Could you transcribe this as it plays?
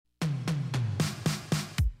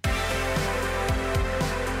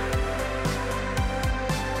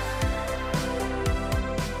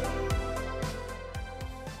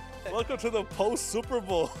welcome to the post Super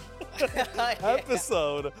Bowl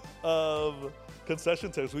episode of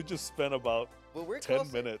Concession Tapes. We just spent about But we're 10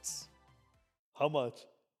 closer. minutes. How much?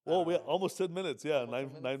 Well, we almost 10 minutes. Yeah,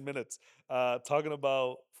 Almost 10 minutes? 9 minutes. Talking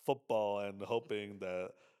about football and hoping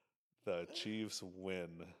that the Chiefs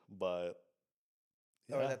win. But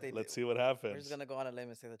Or yeah, that they let's do. see what We're happens. just gonna go on a limb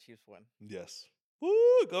and say the Chiefs win. Yes. Woo,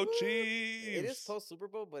 go Woo! Chiefs! It is post Super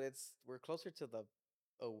Bowl, but we're closer to the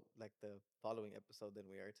the following episode than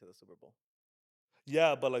we are to the Super Bowl.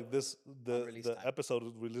 Yeah, but like this, On release the time. episode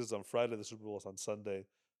releases on Friday. The Super Bowl is on Sunday,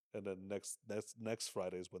 and then next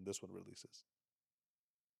Friday is when this one releases.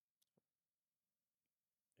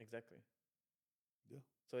 Exactly. Yeah.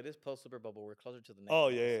 So it is post Super Bowl, but we're closer to the next. Oh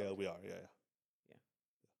yeah, episode. we are. Yeah. Yeah.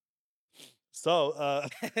 So,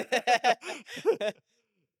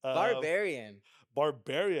 Barbarian.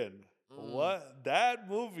 Barbarian. Mm. What that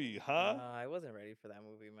movie, huh? I wasn't ready for that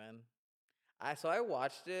movie, man. I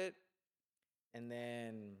watched it, and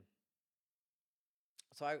then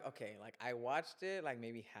I watched it like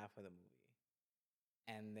maybe half of the movie,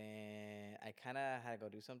 and then I kind of had to go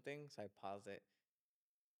do something, so I paused it.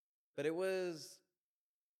 But I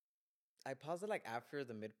paused it like after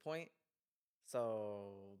the midpoint,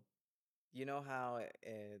 so you know how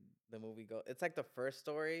the movie goes. It's like the first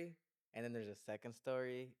story, and then there's a second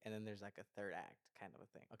story, and then there's like a third act kind of a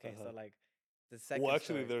thing. Okay, so like the second. Well,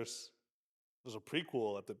 actually, story. there's a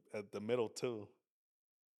prequel at the middle too.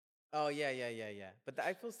 Oh yeah. But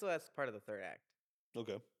I feel still that's part of the third act,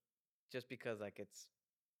 Okay. just because like it's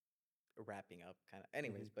wrapping up kind of.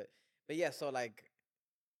 Anyways, but yeah, so like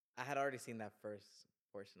I had already seen that first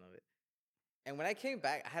portion of it, and when I came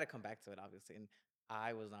back, I had to come back to it obviously, and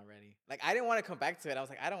I was not ready. Like I didn't want to come back to it. I was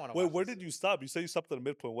like, I don't want to. Wait, where did you stop? You said you stopped at the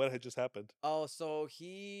midpoint. What had just happened? Oh, so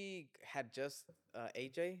he had just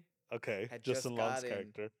AJ Okay, had Justin just Long's gotten.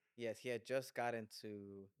 character. Yes, he had just got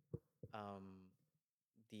into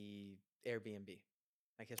the Airbnb,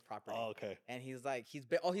 like his property. Oh, okay. And he's like, he's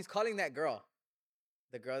calling that girl,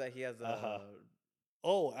 the girl that he has.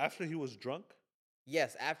 Oh, after he was drunk.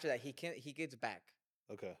 Yes, after that he gets back,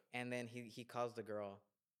 Okay. and then he calls the girl,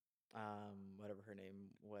 whatever her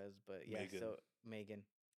name was, but yeah, Megan. so Megan.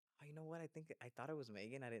 Oh, you know what? I thought it was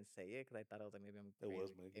Megan. I didn't say it because I thought I was like maybe I'm crazy. It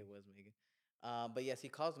was Megan. It was Megan. But yes, he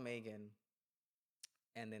calls Megan,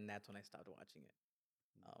 and then that's when I stopped watching it.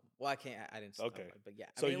 Well, I can't. I didn't. Stop Okay. it, but yeah.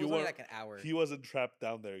 So I mean, it you was only were like an hour. He wasn't trapped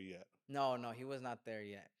down there yet. No, he was not there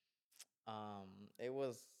yet. It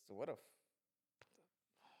was what a. I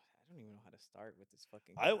don't even know how to start with this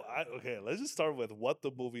fucking. Okay. Let's just start with what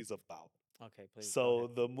the movie's about. Okay, please. go So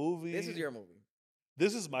ahead. the movie. This is your movie.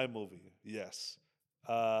 This is my movie. Yes.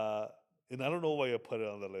 And I don't know why I put it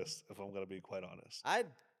on the list. If I'm gonna be quite honest. I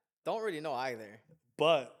don't really know either.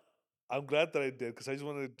 But I'm glad that I did because I just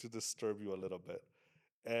wanted to disturb you a little bit.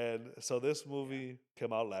 And so this movie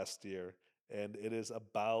came out last year, and it is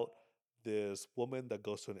about this woman that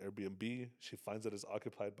goes to an Airbnb. She finds that it's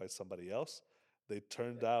occupied by somebody else. They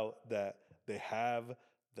turned out that they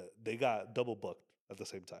got double booked at the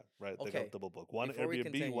same time, right? They Okay. got double booked. One Before we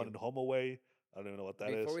Airbnb, one in continue. HomeAway. I don't even know what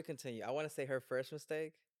that is. Before we continue, I want to say her first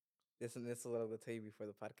mistake. This is what I will tell you before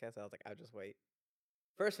the podcast. I was like, I'll just wait.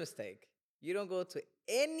 First mistake. You don't go to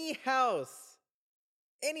any house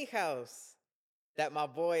that my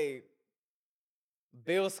boy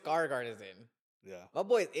Bill Skarsgård is in. Yeah. My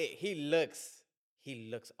boy, he looks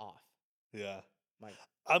off. Yeah. Like,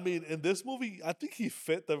 I mean, in this movie, I think he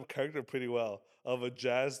fit the character pretty well of a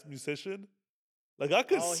jazz musician. Like I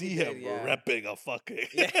could see him ripping a fucking,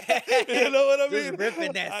 you know what I mean? Just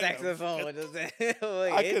ripping that saxophone. I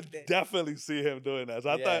could definitely see him doing that. So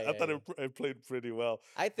I thought it played pretty well.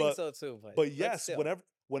 I think so too. But yes,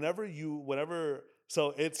 whenever,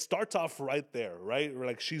 so it starts off right there, right?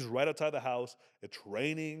 Like she's right outside the house. It's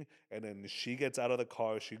raining, and then she gets out of the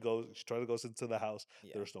car. She tries to go into the house.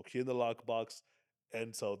 Yeah. There's no key in the lockbox,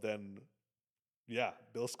 and so then, yeah,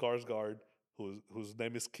 Bill Skarsgård, whose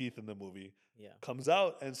name is Keith in the movie, comes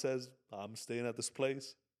out and says, I'm staying at this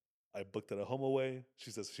place. I booked it at HomeAway.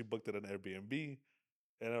 She says she booked it at an Airbnb.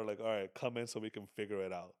 And they're like, all right, come in so we can figure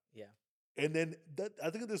it out. Yeah. And then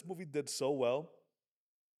I think this movie did so well,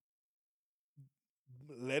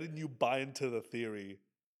 letting you buy into the theory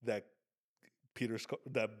that Bill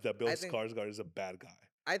Skarsgård is a bad guy.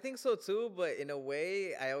 I think so too, but in a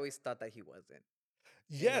way, I always thought that he wasn't.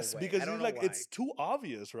 Yes, because you're like, it's too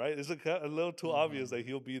obvious, right? It's like a little too obvious that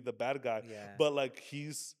he'll be the bad guy. Yeah. But like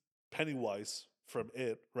he's Pennywise from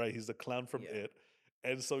It, right? He's the clown from It.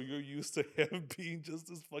 And so you're used to him being just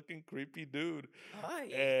this fucking creepy dude. Hi.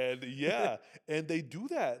 And and they do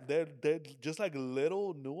that. They're just like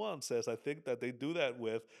little nuances, I think, that they do that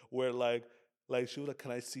with, where like like she was like,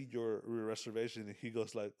 "Can I see your reservation?" And he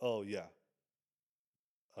goes like, "Oh yeah,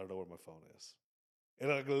 I don't know where my phone is." And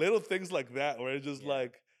like little things like that, where it's just Yeah.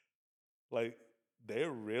 like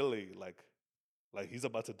they're really like he's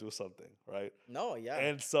about to do something, right? No, yeah.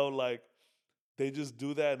 And so like they just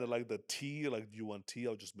do that, and then like the tea, like, "Do you want tea?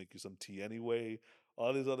 I'll just make you some tea anyway."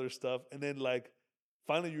 All this other stuff, and then like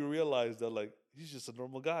finally you realize that like he's just a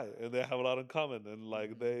normal guy, and they have a lot in common, and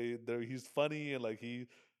like Mhm. they're he's funny, and like he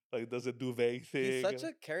like does a duvet He's thing. such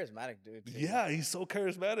a charismatic dude too. Yeah, he's so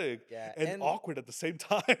charismatic Yeah, and and awkward at the same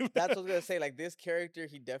time. that's what I was gonna say. Like this character,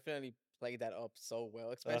 he definitely played that up so well,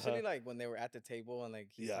 Uh-huh. especially like when they were at the table and like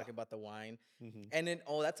he's Yeah. talking about the wine. Mhm. And then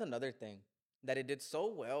oh, that's another thing that it did so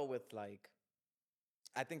well with like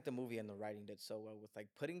I think the movie and the writing did so well with like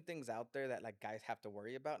putting things out there that like guys have to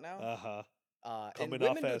worry about now. Uh-huh. And Coming off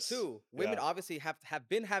women do as too. Women yeah. obviously have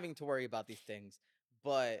been having to worry about these things,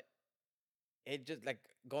 but it just like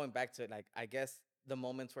going back to it, like I guess the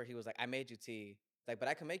moments where he was like, "I made you tea," like, but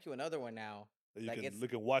I can make you another one now. You Like can it's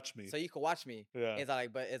look and watch me. so you can watch me. Yeah. It's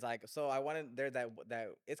like, but it's like, so I wanted there that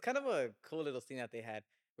it's kind of a cool little scene that they had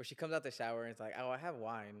where she comes out the shower and it's like, oh, I have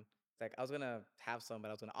wine. It's like I was gonna have some, but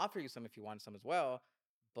I was gonna offer you some if you wanted some as well,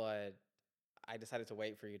 but I decided to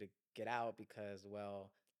wait for you to get out because,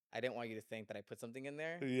 well, I didn't want you to think that I put something in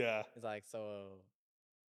there. Yeah. It's like, so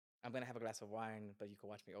I'm gonna have a glass of wine, but you can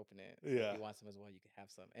watch me open it. So if Yeah. you want some as well, you can have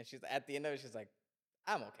some. And she's at the end of it, she's like,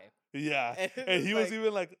 I'm okay. Yeah. And it's And just he was like,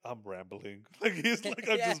 even like, "I'm rambling." Like he's like,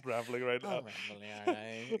 "I'm yeah, just rambling right now." I'm rambling. All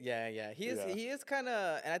right. Yeah, yeah. Yeah. He is kind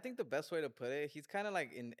of, and I think the best way to put it, he's kind of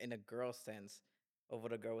like in a girl sense of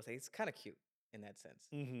what a girl would say. He's kind of cute in that sense.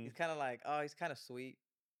 Mhm. He's kind of like, oh, he's kind of sweet,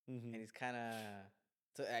 and Mhm. he's kind of,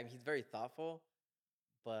 so I mean, he's very thoughtful.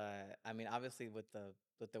 But I mean, obviously, with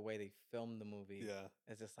the way they filmed the movie, Yeah.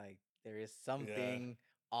 it's just like there is Yeah. something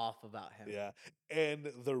off about him. Yeah. And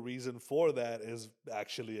the reason for that is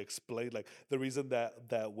actually explained. Like the reason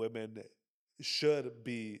that women should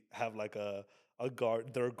be have like a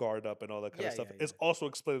guard their guard up and all that kind of Yeah, stuff yeah, is yeah. also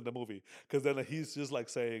explained in the movie. Cause then he's just like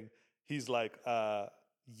saying he's like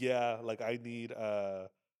yeah, like I need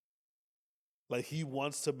like he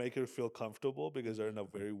wants to make her feel comfortable because they're in Hmm.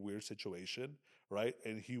 a very weird situation, right?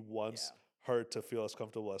 And he Yeah, wants her to feel as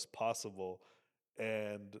comfortable as possible.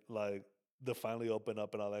 And like they finally open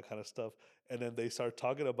up and all that kind of stuff. And then they start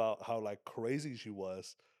talking about how like crazy she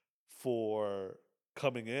was for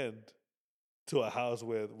coming in to a house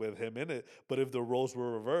with him in it. But if the roles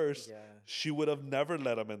were reversed, yeah. she would have never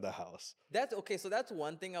let him in the house. That's okay. So that's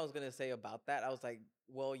one thing I was gonna say about that. I was like,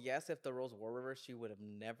 well, yes, if the roles were reversed, she would have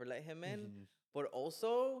never let him in. Mhm. But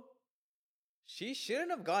also, she shouldn't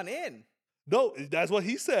have gone in. No, that's what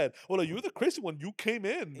he said. Well, no, you were the crazy one. You came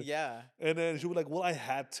in. Yeah. And then she was like, "Well, I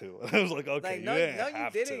had to." And I was like, "Okay, Like, you no, didn't no, you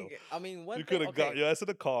have didn't. to. I mean, one You thing. could have got Okay, your ass in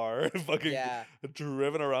the car, and fucking yeah.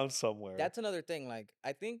 driven around somewhere." That's another thing. Like,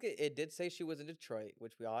 I think it did say she was in Detroit,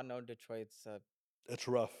 which we all know Detroit's It's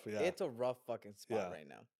rough, yeah, it's a rough fucking spot yeah. right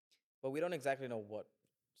now. But we don't exactly know what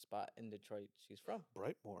spot in Detroit she's from.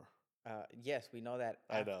 Brightmore. Yes, we know that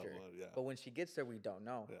I know, after, well, yeah, but when she gets there, we don't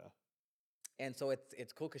know. yeah. And so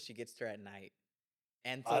it's cool because she gets there at night,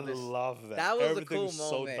 and I so this love that. that was a cool Everything's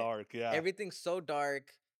so moment. dark, yeah. Everything's so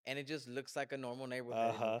dark, and it just looks like a normal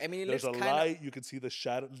neighborhood. Uh-huh. I mean, it There's looks a kind of. light, you can see the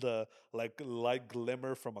shadow, the like light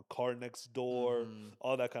glimmer from a car next door, Hmm.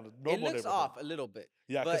 all that kind of It normal looks neighborhood. off a little bit,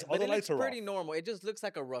 Yeah, because all but the it looks lights are pretty off. normal. It just looks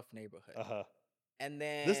like a rough neighborhood. Uh-huh. And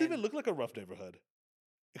Doesn't even then look like a rough neighborhood.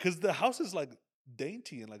 Because the house is like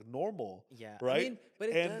dainty and like normal, yeah, I right? mean, but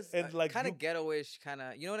it does And like kind you of ghetto-ish, kind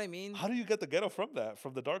of. You know what I mean? how do you get the ghetto from that?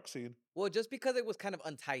 From the dark scene? Well, just because it was kind of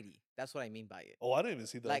untidy. That's what I mean by it. Oh, I didn't even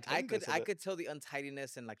see the Like untidiness of I it. could tell the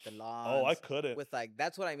untidiness and like the Oh, I lawns couldn't. with like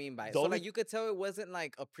that's what I mean by it. The So only like you could tell it wasn't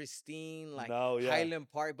like a pristine like no, yeah. Highland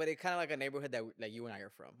Park, but it kind of like a neighborhood that like you and I are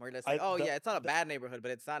from. Where it's like, I oh the yeah, it's not a the bad neighborhood, but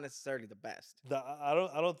it's not necessarily the best. the I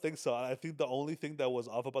don't think so. I think the only thing that was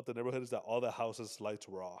off about the neighborhood is that all the houses' lights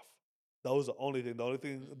were off. That was the only thing. The only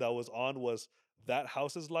thing Mm. that was on was that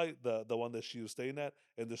house's light, the one that she was staying at,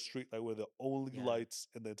 and the street light were the only Yeah. lights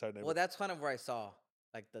in the entire Well, neighborhood. that's kind of where I saw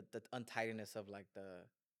like the untidiness of like the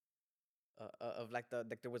of like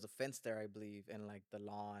there was a fence there, I believe, and like the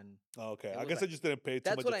lawn. Okay. It I was guess I like just didn't pay too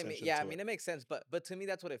that's much what I mean. attention Yeah, I to it. mean it makes sense, but to me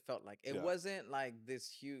that's what it felt like. It Yeah. wasn't like this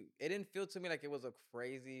huge. It didn't feel to me like it was a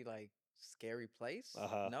crazy like scary place.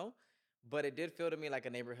 Uh-huh. No, but it did feel to me like a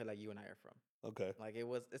neighborhood like you and I are from. Okay. Like it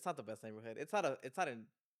was. It's not the best neighborhood. It's not a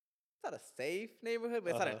safe neighborhood,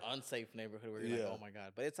 but it's not an Uh-huh. unsafe neighborhood where you're like, Yeah. oh my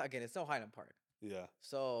god. But it's again, it's no Highland Park. Yeah.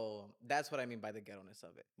 So that's what I mean by the ghetto-ness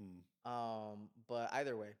of it. Mm. But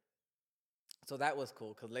either way, so that was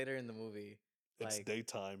cool because later in the movie, It's like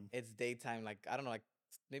daytime. it's daytime, like I don't know, like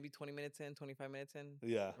maybe 20 minutes in, 25 minutes in,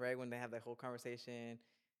 Yeah. right? When they have that whole conversation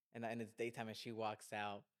and it's daytime and she walks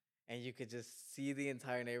out and you could just see the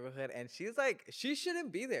entire neighborhood and she's like, she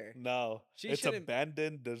shouldn't be there. No, She it's shouldn't.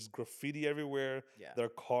 abandoned. There's graffiti everywhere. Yeah. Their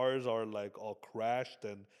cars are like all crashed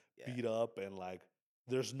and Yeah. beat up, and like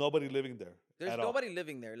there's nobody living there There's at all. nobody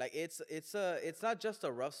living there. Like it's not just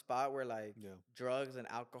a rough spot where like Yeah. drugs and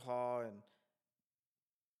alcohol and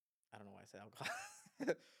I don't know why I said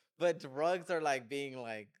alcohol. But drugs are like being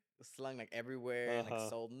like slung like everywhere Uh and like huh.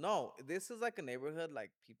 sold. No, this is like a neighborhood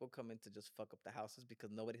like people come in to just fuck up the houses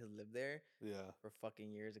because nobody has lived there Yeah. for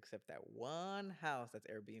fucking years except that one house that's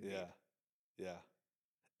Yeah. Airbnb. Yeah.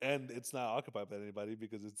 And it's not occupied by anybody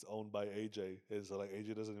because it's owned by AJ. And so like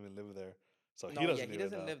AJ doesn't even live there, so he No, yeah, doesn't he even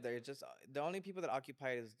doesn't know. live there. It's just the only people that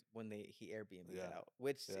occupy it is when he Airbnb that Yeah. out,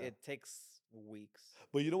 which Yeah. it takes weeks.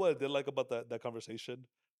 But you know what I did like about that conversation?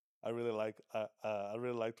 I really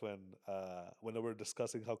liked when they were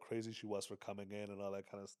discussing how crazy she was for coming in and all that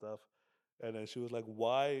kind of stuff. And then she was like,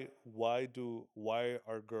 why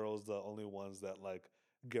are girls the only ones that like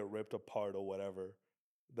get ripped apart or whatever?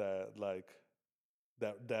 That like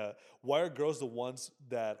that why are girls the ones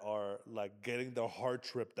that are like getting their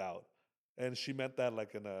hearts ripped out? And she meant that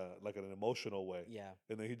like in a like in an emotional way. Yeah,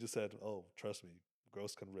 And then he just said, "Oh, trust me,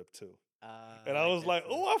 girls can rip too." I And I like was that like, too.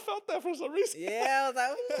 "Oh, I felt that for some reason." Yeah, I was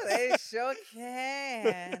like, ooh, they sure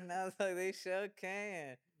can. I was like, they sure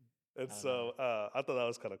can. And I don't know. so I thought that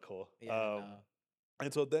was kind of cool. Yeah, no.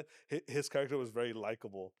 And so then his character was very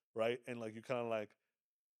likable, right? And like you kind of like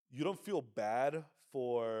you don't feel bad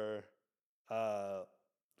uh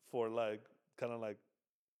for like kind of like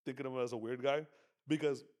thinking of him as a weird guy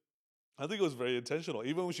because I think it was very intentional.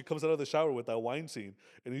 Even when she comes out of the shower with that wine scene,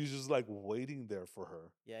 and he's just like waiting there for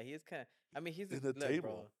her Yeah, he is kind of. I mean, he's a in the look, bro.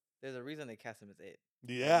 table. There's a reason they cast him as it.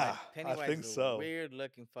 Yeah, Like I Pennywise think is a so. weird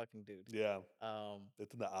looking fucking dude. Yeah, Um,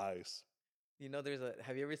 it's in the eyes. you know, there's a.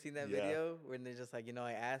 Have you ever seen that Yeah, video when they're just like,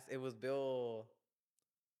 I asked. It was Bill.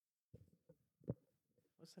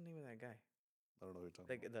 What's the name of that guy? I don't know what you're talking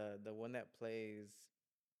Like about. the one that plays.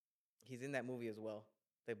 He's in that movie as well.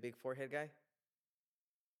 The big forehead guy.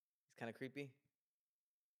 He's kind of creepy.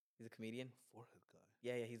 He's a comedian. Forehead guy.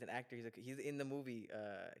 Yeah, yeah. He's an actor. He's in the movie.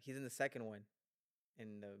 He's in the second one,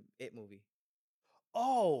 in the It movie.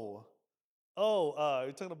 Oh,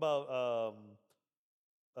 you're talking about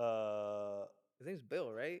uh His name's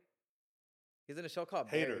Bill, right? He's in a show called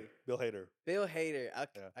Hater, Barry. Bill Hader. Bill Hader.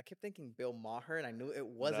 Yeah, I kept thinking Bill Maher, and I knew it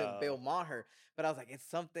wasn't Bill no, Maher, but I was like, it's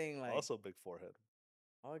something like. also big forehead.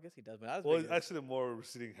 Oh, I guess he does, but not as Well, big it's as. actually more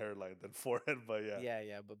receding hairline than forehead, but yeah. Yeah,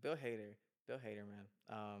 yeah. But Bill Hader, man.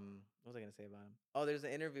 What was I gonna say about him? Oh, there's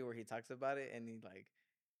an interview where he talks about it, and it's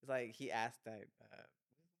like he asked that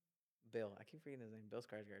Bill. I keep forgetting his name. Bill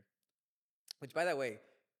Skarsgård. Which, by the way,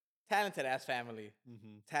 talented ass family.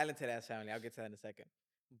 Hmm. Talented ass family. I'll get to that in a second.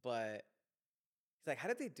 But he's like, how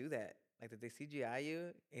did they do that? Like, did they CGI you?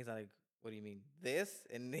 And he's like, what do you mean? This?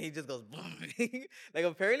 And he just goes, boom. Like,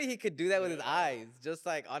 apparently he could do that with his Yeah, eyes, just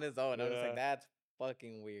like on his own. I was just like, yeah, that's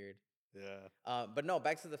fucking weird. yeah. But no,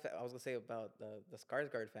 back to I was gonna say about the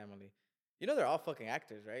Skarsgård family. You know they're all fucking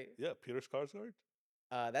actors, right? Yeah, Peter Skarsgård.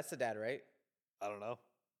 That's the dad, right? I don't know.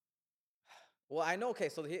 Well, I know. Okay,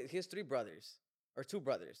 so he has three brothers or two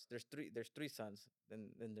brothers. There's three sons. Then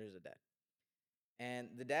there's a dad. And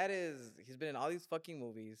the dad he's been in all these fucking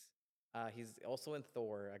movies. He's also in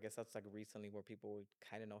Thor. I guess that's like recently where people would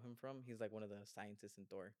kind of know him from. He's like one of the scientists in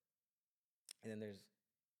Thor. And then there's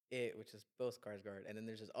it, which is Bill Skarsgård. And then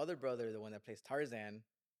there's his other brother, the one that plays Tarzan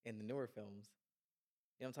in the newer films.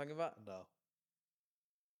 You know what I'm talking about? No.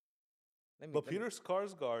 Let But me. Peter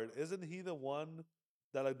Skarsgård, isn't he the one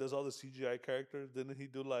that like does all the CGI characters? Didn't he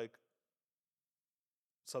do like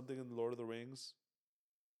something in Lord of the Rings?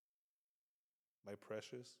 My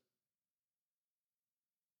precious.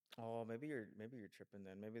 Oh, maybe you're tripping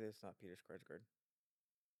then. Maybe that's not Peter Skarsgård.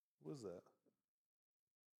 What was that?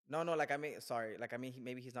 No, no. Like I mean, sorry. Like I mean,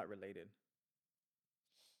 maybe he's not related.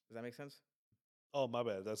 Does that make sense? Oh, my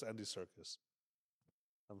bad. That's Andy Serkis.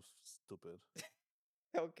 I'm stupid.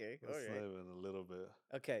 Okay. All That's not right. even a little bit.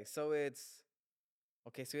 Okay. So it's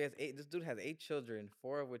okay. So he has eight. This dude has 8 children,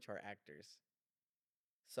 4 of which are actors.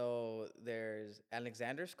 So there's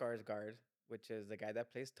Alexander Skarsgård, which is the guy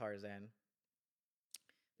that plays Tarzan.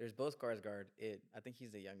 There's Bill Skarsgård. I think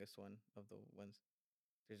he's the youngest one of the ones.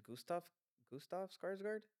 There's Gustav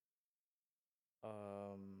Skarsgård.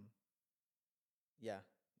 Um, yeah,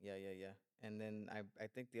 yeah. And then I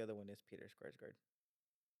think the other one is Peter Skarsgård.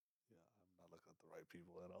 Yeah, I'm not looking at the right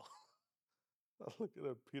people at all. I'm looking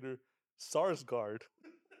at Peter Sarsgaard,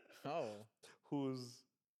 Oh, who's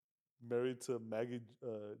married to Maggie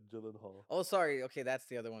Gyllenhaal. Oh, sorry. Okay, that's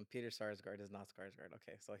the other one. Peter Sarsgaard is not Skarsgård.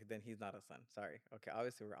 Okay, so then he's not a son. Sorry. Okay,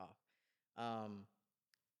 obviously we're off. Um,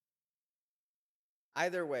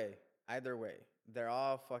 either way, either way, they're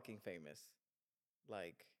all fucking famous.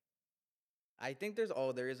 Like, I think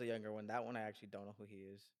there is a younger one. That one I actually don't know who he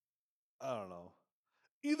is. I don't know.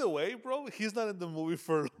 Either way, bro, he's not in the movie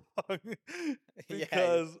for long Yeah,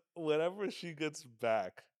 because whenever she gets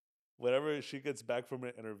back from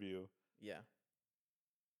an interview, yeah.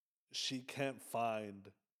 she can't find.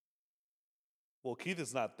 Well, Keith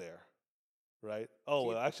is not there, right? Oh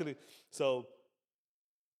well, Keith, actually, so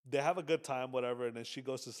they have a good time, whatever, and then she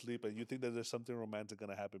goes to sleep, and you think that there's something romantic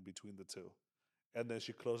gonna happen between the two, and then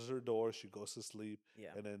she closes her door, she goes to sleep, yeah.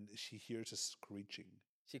 and then she hears a screeching.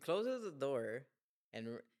 She closes the door,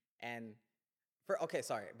 and for okay,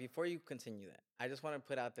 sorry. Before you continue that, I just want to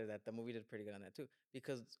put out there that the movie did pretty good on that too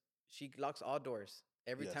because she locks all doors.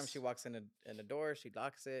 Every time she Yes, walks in a door, she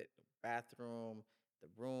locks it. Bathroom, the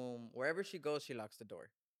room, wherever she goes, she locks the door.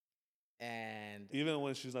 And even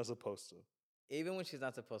when she's not supposed to. even when she's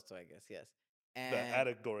not supposed to, I guess, yes. The And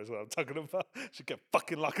attic door is what I'm talking about. She kept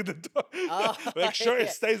fucking locking the door. oh Make sure it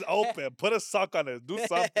yeah. stays open. Put a sock on it. Do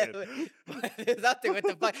something. There's nothing with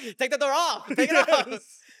the fuck. Take the door off. Take it off.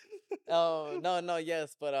 Yes. Oh no, no,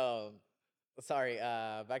 yes, but sorry,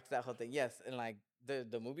 back to that whole thing. Yes, and like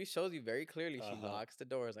the movie shows you very clearly she Uh-huh. locks the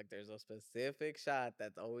doors. Like there's a specific shot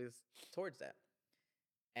that's always towards that.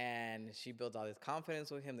 And she builds all this confidence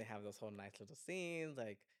with him. They have those whole nice little scenes,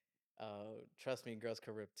 like trust me, girls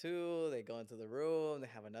can rip too. They go into the room, they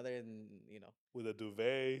have another With a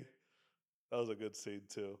duvet. That was a good scene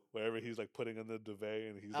too. Wherever he's like putting in the duvet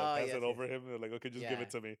and he's like oh passing yes, yes. over him. And like, okay, just give Yeah. it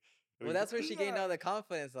to me. And Well, he's that's where like, she gained all the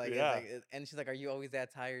confidence. Like it's yeah. like and she's like, are you always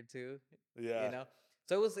that tired too? You Yeah. know?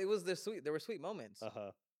 So it was the sweet there were sweet moments.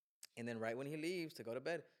 Uh-huh. And then right when he leaves to go to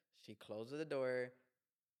bed, she closes the door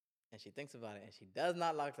and she thinks about it and she does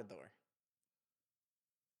not lock the door.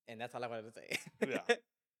 And that's all I wanted to Yeah. say.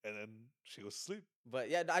 And then she goes to sleep. But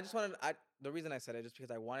yeah, I just wanted the reason I said it just because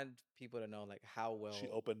I wanted people to know like how She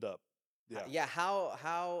well opened up. Yeah. yeah,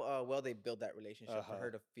 how well they build that relationship for Uh-huh.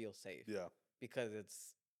 her to feel safe. Yeah. Because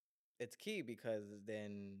it's key because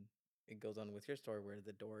then it goes on with your story where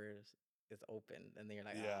the door is open and then you're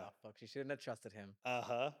like, Yeah. ah, fuck, she shouldn't have trusted him.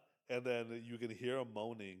 Uh-huh. And then you can hear him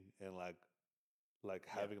moaning and like Yeah,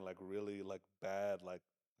 having like really like bad like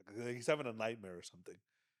he's having a nightmare or something.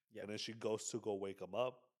 yeah. And then she goes to go wake him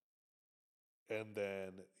up, and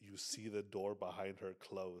then you see the door behind her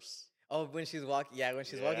close. Oh, when she's walking, yeah, when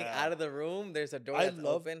she's walking Yeah. out of the room, there's a door I that's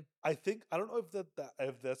love. open. I think I don't know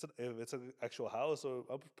if it's an actual house or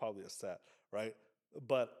probably a set, right?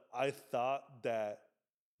 But I thought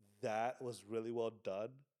that was really well done.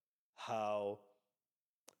 How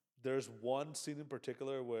there's one scene in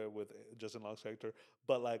particular where with Justin Long's character,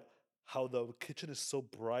 but like how the kitchen is so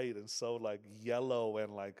bright and so like yellow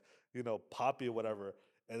and like poppy or whatever,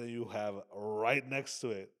 and then you have right next to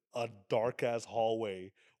it a dark ass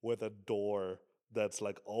hallway with a door that's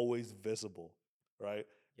like always visible, right?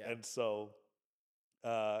 Yeah, And so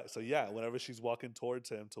yeah, whenever she's walking towards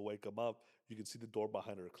him to wake him up, you can see the door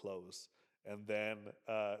behind her close. And then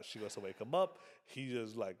she goes to wake him up.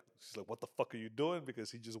 She's like, "What the fuck are you doing?" Because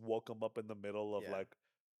he just woke him up in the middle of yeah. like,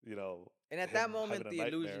 you know, And at him that having moment, a the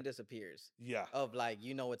illusion nightmare. disappears Yeah, of like,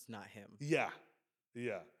 it's not him. yeah,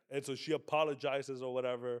 yeah. And so she apologizes or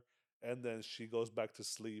whatever, and then she goes back to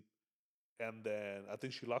sleep. And then I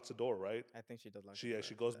think she locks the door, right? I think she does lock the She door she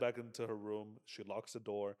after goes that. back into her room. She locks the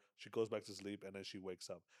door. She goes back to sleep, and then she wakes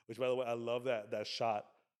up. Which, by the way, I love that shot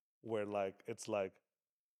where like it's like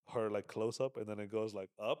her like close up, and then it goes like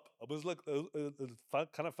up. It was like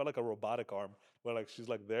kind of felt like a robotic arm, where like she's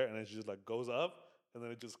like there, and then she just like goes up, and then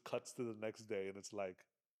it just cuts to the next day, and it's like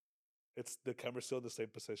it's the camera's still in the same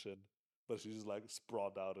position, but she's just like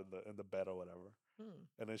sprawled out in the bed or whatever, Hmm.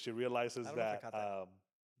 and then she I realizes don't know if I caught that.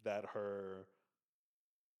 that her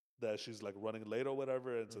that she's like running late or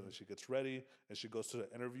whatever, and so then Mhm. she gets ready and she goes to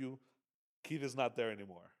the interview. Keith is not there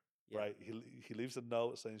anymore, Yeah, right? He leaves a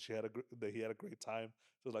note saying that he had a great time.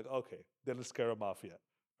 So it's like, okay, didn't scare him off yet,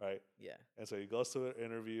 right? yeah. And so he goes to her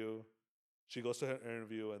interview. She goes to her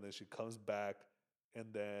interview, and then she comes back,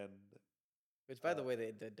 and then Which, by the uh,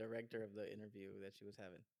 way, the director of the interview that she was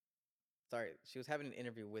having, sorry, she was having an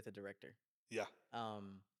interview with a director. yeah,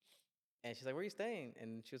 Um, and she's like, "Where are you staying?"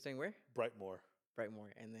 And she was saying, "Where?" Brightmore.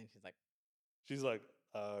 Brightmore. And then she's like, She's like,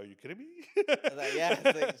 "Are you kidding me?" I was like, "Yeah."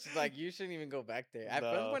 It's like, she's like, "You shouldn't even go back there." At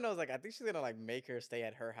one No, point, I was like, "I think she's gonna like make her stay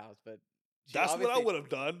at her house," but she that's what I obviously, would have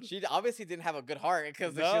done. she obviously didn't have a good heart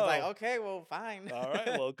because she was like, No. "Okay, well, fine. All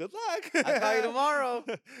right. Well, good luck. I'll call you tomorrow."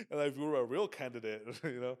 And like, if you were a real candidate,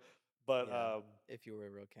 But Yeah. If you were a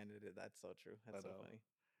real candidate, that's so true. I That's so know. funny.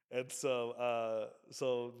 And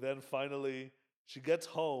so then finally she gets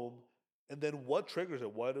home, and then what triggers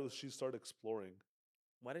it? Why does she start exploring?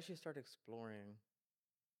 Why did she start exploring?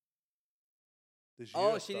 Did she hear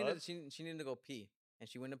Oh, a thud? she needed to go pee, and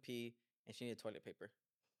she went to pee, and she needed toilet paper.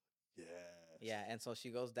 Yeah, Yes. and so she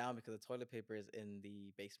goes down because the toilet paper is in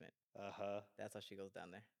the basement. Uh-huh. That's how she goes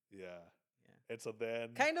down there. Yeah. Yeah. And so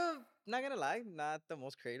then Kind of, not gonna lie, not the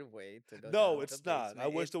most creative way to go down no, to the it's not. I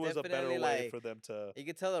basement. wish It's there was a better definitely way like for them to you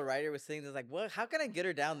could tell the writer was sitting there like, "What? How can I get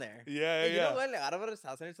her down there? Yeah, Hey, you know yeah. what? Like, out of her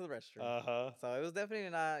house, send her to the restroom." Uh-huh. So it was definitely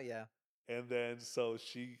not. Yeah, And then so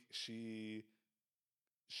she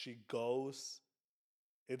goes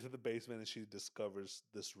into the basement and she discovers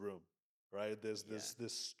this room, right? There's yeah.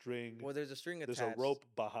 this string, Well, there's a string there's a attached. rope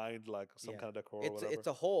behind like some Yeah, kind of decor or it's whatever.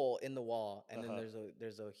 a hole in the wall, and then Uh-huh.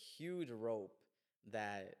 there's a huge rope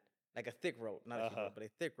that like a thick rope, not a huge Uh-huh. rope, but a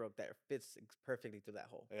thick rope that fits perfectly through that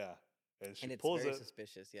hole, Yeah. And she and it's pulls very it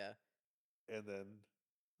suspicious. Yeah, and then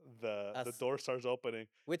the us door starts opening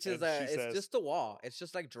which is and she it's says, just the wall. It's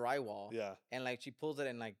just like drywall, yeah, and like she pulls it,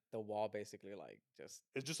 and like the wall basically like just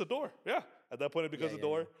it's just a door. Yeah. At that point it yeah becomes a yeah yeah.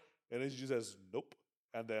 door. And then she says, nope.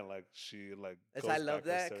 And then like she like It's I goes love back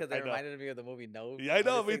that upstairs. because it I know. reminded me of the movie Nope. Yeah, I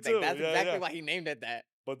know, me Honestly, like too. that's Yeah, exactly yeah. why he named it that.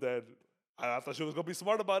 But then I thought she was gonna be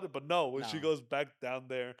smart about it, but no, when she No, goes back down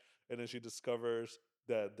there and then she discovers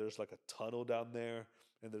that there's like a tunnel down there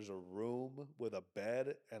and there's a room with a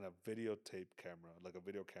bed and a videotape camera, like a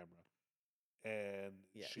video camera. And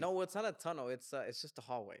yeah, she no, it's not a tunnel. It's just a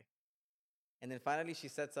hallway. And then finally she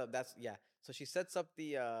sets up that's yeah. So she sets up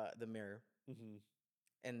the mirror hmm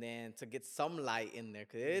and then to get some light in there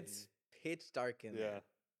cuz hmm it's pitch dark in yeah. there.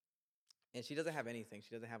 And she doesn't have anything.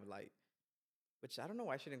 She doesn't have a light, which I don't know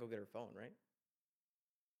why she didn't go get her phone, right?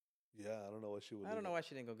 Yeah, I don't know what she would I don't leave know it. why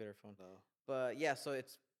she didn't go get her phone. No. But yeah, so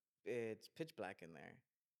it's pitch black in there.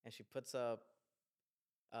 And she puts up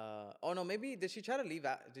oh no, maybe did she try to leave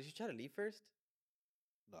out did she try to leave first?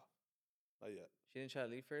 No. Not yet. She didn't try to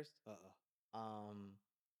leave first? Uh-uh. Um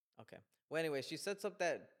okay. Well, anyway, she sets up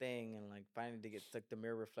that thing and like finally to get like the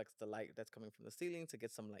mirror reflects the light that's coming from the ceiling to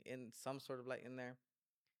get some light in some sort of light in there.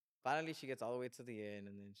 Finally, she gets all the way to the end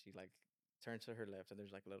and then she like turns to her left and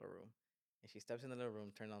there's like a little room. And she steps in the little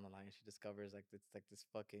room, turns on the light, and she discovers like it's like this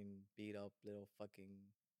fucking beat up little fucking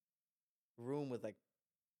room with like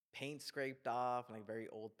paint scraped off and like very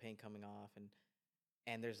old paint coming off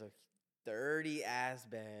and there's a dirty ass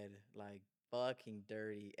bed, like fucking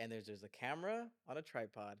dirty. And there's a camera on a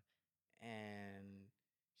tripod, and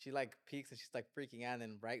she like peeks and she's like freaking out. And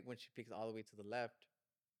then right when she peeks all the way to the left,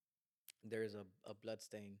 there's a blood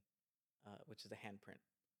stain, which is a handprint,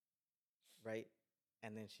 right?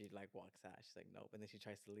 And then she like walks out. She's like, nope. And then she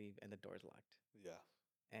tries to leave, and the door's locked. Yeah.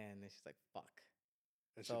 And then she's like, fuck.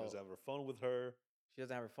 And she So doesn't have her phone with her. she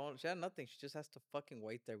doesn't have her phone. She had nothing. She just has to fucking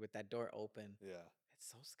wait there with that door open. Yeah. It's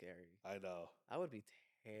so scary. I know. I would be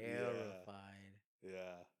Yeah. terrified.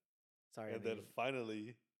 Yeah. Sorry, I And then mean,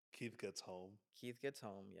 finally Keith gets home Keith gets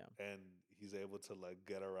home. Yeah. and he's able to like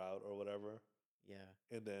get her out or whatever. Yeah.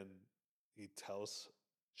 And then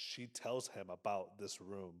she tells him about this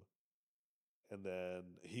room. And then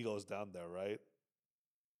he goes down there, right?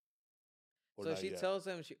 Or So not she yet. tells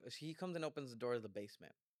him she comes and opens the door to the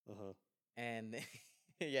basement. Uh-huh. And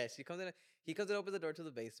yeah, she comes in. He comes and opens the door to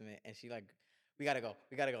the basement, and she like, we gotta go,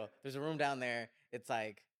 we gotta go. There's a room down there. It's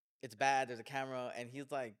like it's bad. There's a camera, and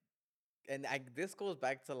he's like, and this goes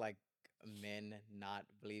back to like men not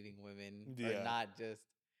believing women or Yeah. not just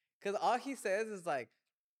because all he says is like,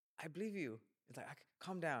 I believe you. It's like,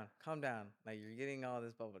 calm down, calm down. Like you're getting all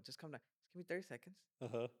this bubble. Just calm down. Just give me 30 seconds.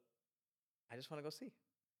 Uh-huh. I just want to go see.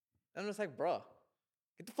 And I'm just like, bro,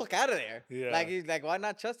 get the fuck out of there. Yeah. Like he's like, why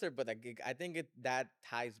not trust her? But like, I think that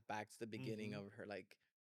ties back to the beginning Mhm. of her like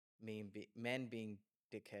men being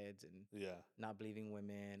dickheads and Yeah. not believing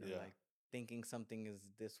women or Yeah. like thinking something is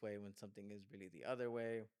this way when something is really the other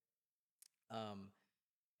way. Um,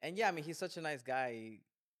 and yeah, I mean, he's such a nice guy,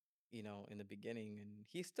 in the beginning, and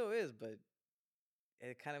he still is, but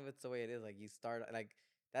it kind of it's the way it is. Like you start like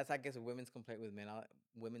that's I guess a women's complaint with men all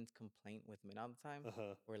the time,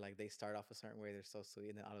 Uh-huh. where like they start off a certain way, they're so sweet,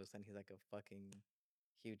 and then all of a sudden he's like a fucking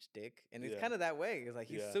huge dick, and it's Yeah. kind of that way. It's like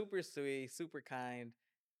he's Yeah. super sweet, super kind,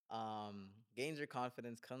 gains your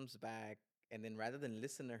confidence, comes back, and then rather than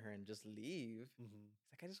listen to her and just leave, Mhm.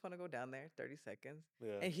 it's like I just want to go down there, 30 seconds,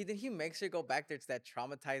 Yeah. and he makes her go back there to that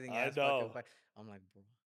traumatizing I ass fucking know. fight. I'm like, bro.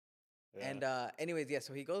 Yeah. And anyways, yeah,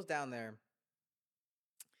 so he goes down there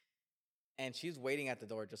and she's waiting at the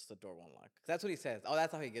door just so the door won't lock. 'Cause that's what he says. Oh,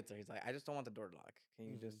 that's how he gets her. He's like, I just don't want the door to lock. Can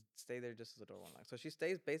you just Mhm. stay there just so the door won't lock? So she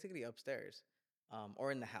stays basically upstairs,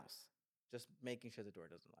 or in the house. just making sure the door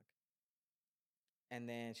doesn't lock. And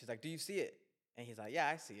then she's like, "Do you see it?" And he's like, "Yeah,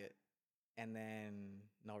 I see it." And then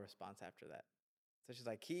no response after that. So she's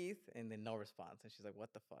like, "Keith," and then no response. And she's like,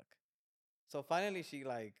 "What the fuck?" So finally, she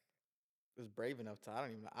like was brave enough to. I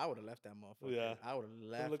don't even know. I would have left that motherfucker. Yeah. I would have I'm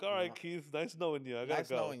left. like, all right, Keith, nice knowing you. I gotta Nice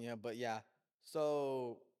go. knowing you, but yeah.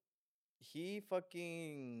 So he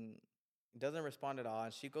fucking doesn't respond at all.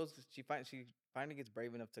 And she goes. She finally gets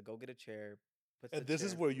brave enough to go get a chair. Puts the And this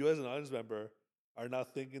is chair. where you, as an audience member, are now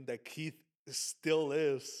thinking that Keith still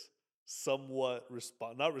is somewhat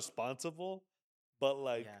not responsible, but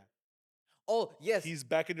like Yeah. Oh yes. he's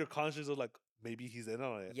back in your conscience of like maybe he's in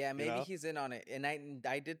on it. Yeah. You Maybe know? he's in on it, and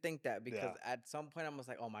I did think that because Yeah. at some point I was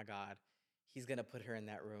like, oh my god, he's gonna put her in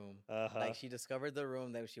that room. Uh huh. Like she discovered the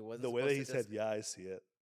room that she wasn't The way that supposed he to said, just. "Yeah, I see it."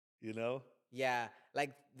 You know? Yeah,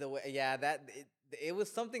 like the way, yeah, that it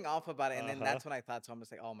was something off about it, and Uh then huh. that's when I thought. So I'm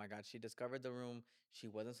just like, oh my god, she discovered the room she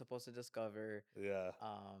wasn't supposed to discover, Yeah.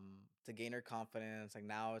 to gain her confidence. Like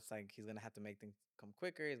now, it's like he's gonna have to make things come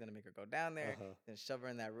quicker. He's gonna make her go down Uh there, huh. then shove her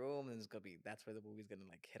in that room, and it's gonna be that's where the movie's gonna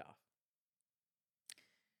like hit off.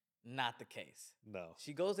 Not the case. No.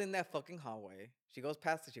 She goes in that fucking hallway. She goes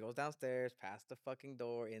past it. She goes downstairs, past the fucking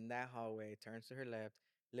door in that hallway, turns to her left,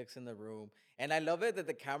 looks in the room. And I love it that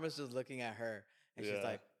the camera's just looking at her. And she's Yeah.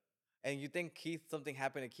 like, and you think Keith, something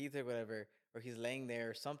happened to Keith or whatever, or he's laying there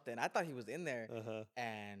or something. I thought he was in there. Uh huh.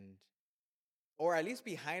 And, or at least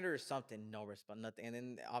behind her or something. No response, nothing. And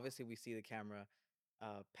then obviously we see the camera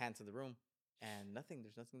pan to the room and nothing.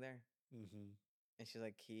 There's nothing there. Mm-hmm. And she's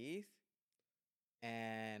like, Keith?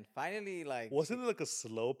 And finally, like, she, Wasn't it like a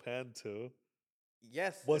slow pan too?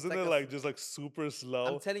 yes, it's Wasn't like it a. like just like super I'm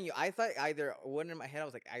slow? telling you, I thought either one in my head, I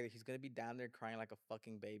was like, either he's gonna be down there crying like a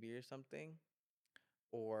fucking baby or something,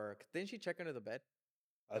 or didn't she check under the bed? Is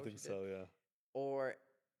I that what think she did? so. Yeah. Or,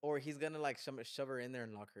 or he's gonna like shove her in there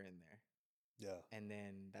and lock her in there, Yeah. and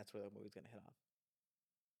then that's where the movie's gonna hit off.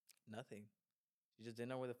 Nothing. She just didn't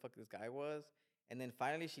know where the fuck this guy was, and then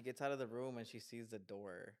finally she gets out of the room and she sees the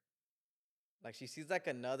door. Like she sees like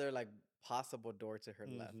another like possible door to her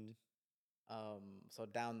left. Mm-hmm. So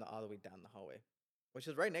down the all the way down the hallway, which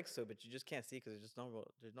is right next to it, but you just can't see because there's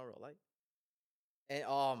no real light. And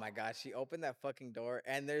oh my god, she opened that fucking door,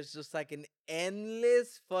 and there's just like an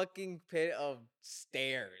endless fucking pit of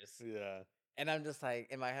stairs. Yeah. And I'm just like,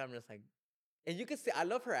 in my head, I'm just like, and you can see, I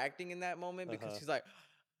love her acting in that moment Uh because huh. she's like,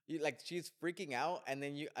 you like she's freaking out, and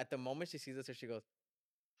then you at the moment she sees this, or she goes,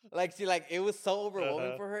 like she like it was so Uh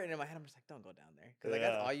overwhelming huh. for her, and in my head, I'm just like, don't go down there, because like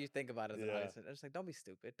that's Yeah. all you think about as an Yeah. audience. I'm just like, don't be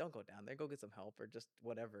stupid, don't go down there, go get some help or just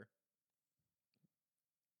whatever.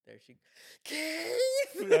 There she,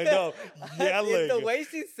 Keith. I know. The Yelling. way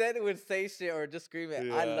she said it would say shit or just scream it.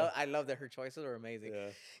 Yeah. I love that her choices are amazing. Yeah.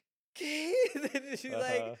 Keith. And she's Uh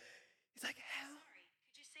like, huh. he's like, Sorry,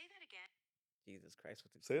 could you say that again? Jesus Christ,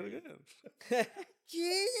 what's Say it again.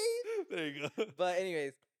 Keith. There you go. But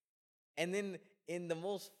anyways, and then in the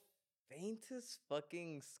most faintest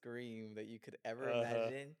fucking scream that you could ever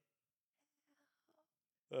imagine,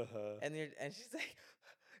 Uh huh. and she's like,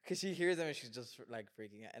 because she hears him and she's just like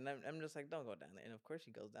freaking out, and I'm just like, don't go down there, and of course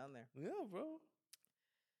she goes down there. Yeah, bro.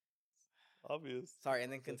 Obvious. Sorry,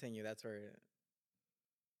 and then continue. That's where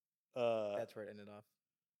Uh, it ended off.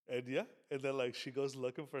 and yeah, and then like she goes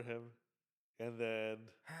looking for him, and then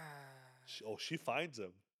she finds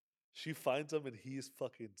him. She finds him, and he's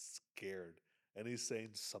fucking scared, and he's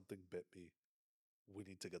saying something bit me. We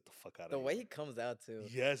need to get the fuck out of The here. way he comes out too.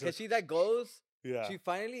 Yes. Because she like goes, Yeah. she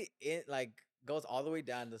finally like goes all the way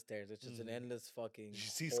down the stairs. It's just an Mhm. endless fucking. She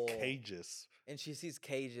sees hole. cages. And she sees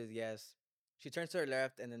cages. Yes. She turns to her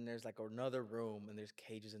left, and then there's like another room, and there's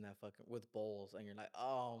cages in that fucking with bowls, and you're like,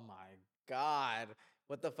 oh my god,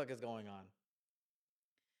 what the fuck is going on?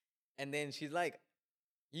 And then she's like,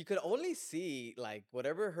 you could only see like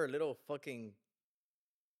whatever her little fucking.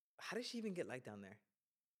 How did she even get light down there?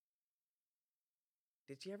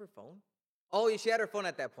 Did she have her phone? Oh, yeah, she had her phone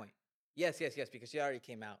at that point. Yes, because she already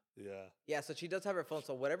came out. Yeah. Yeah, so she does have her phone.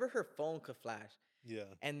 So whatever her phone could flash. Yeah.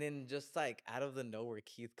 And then just like out of the nowhere,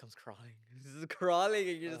 Keith comes crawling. He's just crawling,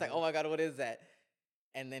 and you're just like, Uh-huh. oh my god, what is that?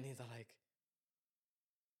 And then he's like,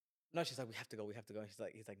 no, she's like, we have to go. And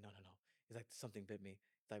he's like, no. He's like, something bit me.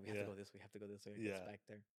 He's like, we have to Yeah. go this way. We have to go this way. Yeah. Gets back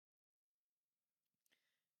there.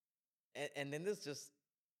 And then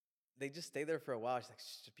they just stay there for a while. She's like,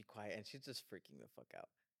 shh, just be quiet. And she's just freaking the fuck out.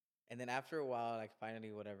 And then after a while, like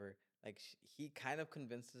finally, whatever, like he kind of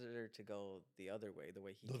convinces her to go the other way, the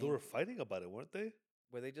way he No, came. they were fighting about it, weren't they?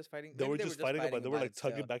 Were they just fighting? They Maybe were just fighting about it. They were like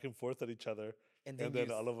still. tugging back and forth at each other. And And then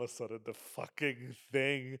you all of a sudden, the fucking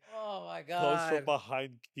thing oh my comes from god.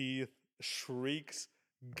 behind Keith, shrieks,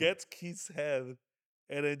 gets Keith's head,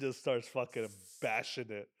 and then just starts fucking bashing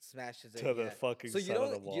it Smashes it. to the Yeah. fucking So you side of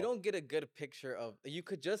the you wall. don't get a good picture of. You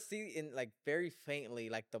could just see in like very faintly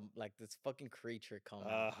like this fucking creature come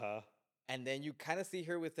out. Uh-huh. And then you kind of see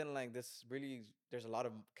her within like this really there's a lot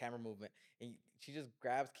of camera movement and she just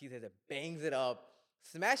grabs Keith's head, bangs it up,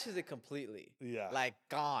 smashes it completely, Yeah. like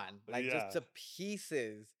gone, like just Yeah. to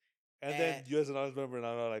pieces. And then And you as an audience member and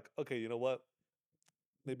I'm like, okay, you know what?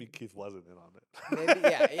 Maybe Keith wasn't in on maybe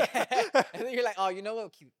yeah, yeah. it. And then you're like, oh, you know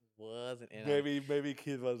what? Keith wasn't in on it. maybe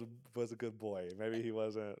Keith was a good boy. Maybe he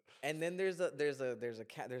wasn't. And then there's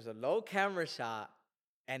a low camera shot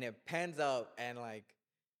and it pans up and like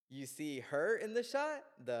you see her in the shot,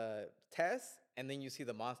 the Tess, and then you see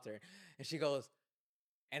the monster. And she goes,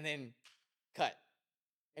 and then cut.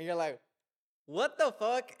 And you're like, what the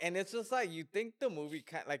fuck? And it's just like you think the movie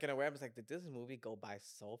like in a way, I'm just like, did this movie go by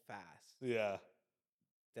so fast Yeah.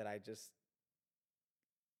 that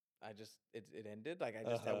it ended? Like I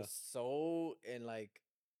Uh-huh. was so in like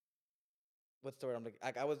what's the word I'm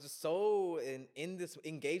like I was just so in this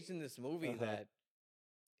engaged in this movie Uh-huh. that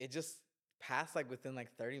it just passed like within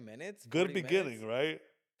like 30 minutes. Good 40 beginning, minutes. right?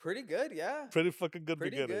 Pretty good, yeah. Pretty fucking good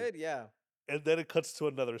Pretty beginning. good, yeah. And then it cuts to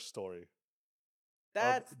another story.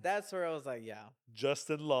 That's where I was like, yeah.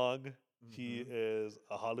 Justin Long, he Mhm. is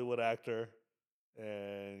a Hollywood actor,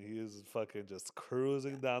 and he is fucking just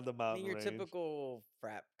cruising down the I mountain mean, your range. typical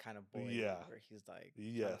frat kind of boy, Yeah. where he's like, trying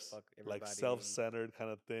to Yes, fuck like everybody. self-centered kind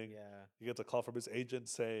of thing. Yeah, He gets a call from his agent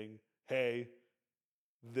saying, "Hey,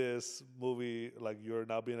 this movie, like you're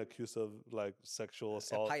now being accused of like sexual a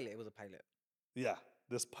assault. pilot. It was a pilot. Yeah,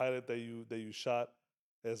 this pilot that you shot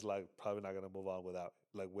is like probably not gonna move on without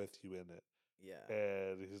like with you in it." Yeah.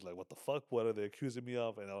 And he's like, "What the fuck? What are they accusing me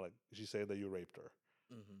of?" And I'm like, "She's saying that you raped her."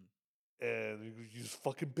 Mm-hmm. And you just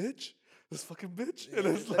fucking bitch, this fucking bitch. Yeah, And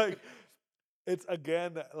it's it's like- like, it's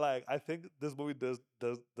again like I think this movie does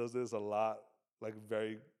this a lot, like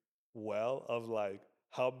very well of like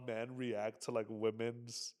how men react to like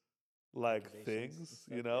women's like Accusations and things,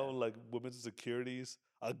 you stuff, know, yeah. like women's insecurities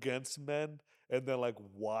against men, and then like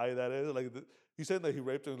why that is. Like he's saying that he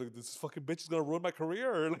raped her, like this fucking bitch is gonna ruin my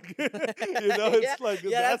career. Like, you know, yeah, it's like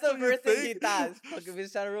yeah, that's the what you first thing he think? thought. This fucking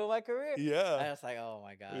bitch trying to ruin my career. Yeah, I was like, oh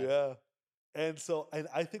my god. yeah. And so, and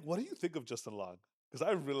I think, what do you think of Justin Long? Because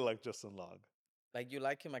I really like Justin Long. Like you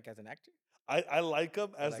like him like as an actor? I like him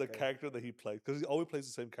Or as like the character that he plays because he always plays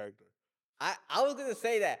the same character. I was gonna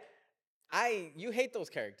say that you hate those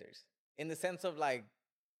characters in the sense of like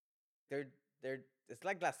they're it's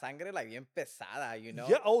like la sangre like bien pesada, you know?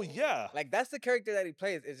 Yeah. Oh yeah. Like that's the character that he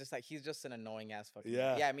plays. It's just like he's just an annoying ass fucking guy.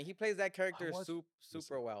 Yeah. Yeah, I mean he plays that character watched-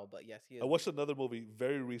 super well, but yes, he is. I watched another movie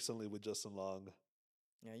very recently with Justin Long.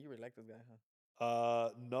 Yeah, you really like this guy, huh?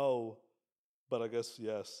 No, but I guess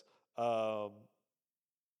yes.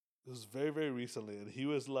 It was very recently, and he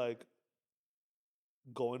was like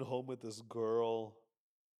going home with this girl,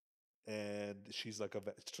 and she's like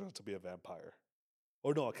she turns out to be a vampire,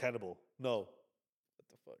 or no, a cannibal. No, What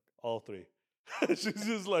the fuck? all three. she's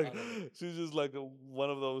just like All of it. she's just like one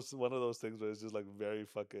of those things where it's just like very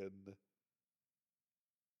fucking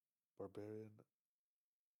barbarian.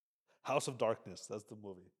 House of Darkness, that's the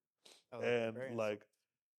movie. Oh, the And barbarians. like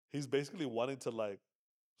he's basically wanting to like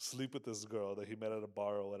sleep with this girl that he met at a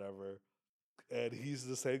bar or whatever. And he's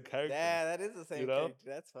the same character. Yeah, that is the same know? character.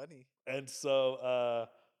 That's funny. And so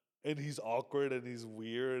and he's awkward and he's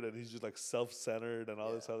weird and he's just like self-centered and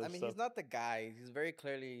all this Yeah. other I mean, stuff. he's not the guy. He's very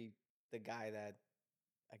clearly the guy that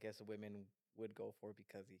I guess women would go for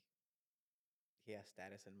because he has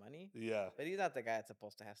status and money. Yeah. But he's not the guy that's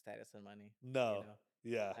supposed to have status and money. No. You know?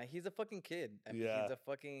 Yeah. He's a fucking kid. I mean, Yeah. he's a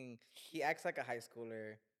fucking. He acts like a high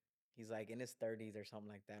schooler. He's like in his 30s or something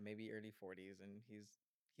like that, maybe early 40s, and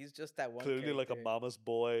he's just that one. Clearly like a character. mama's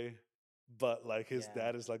boy. But like his Yeah.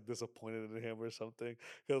 dad is like disappointed in him or something.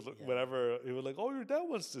 Because Yeah. whenever he was like, "Oh, your dad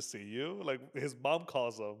wants to see you," like his mom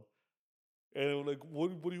calls him, and it was like,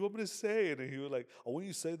 "What do you want me to say?" And then he was like, "I want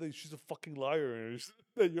you to say that she's a fucking liar and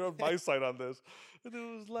that you're on my side on this." And it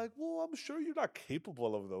was like, "Well, I'm sure you're not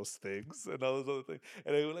capable of those things and all those other things."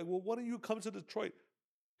 And they were like, "Well, why don't you come to Detroit?"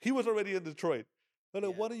 He was already in Detroit. They're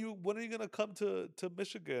like, Yeah. when are you gonna come to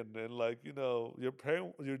Michigan? And like, you know,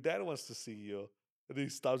 your dad wants to see you. And he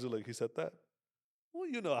stops you like, he said that. Well,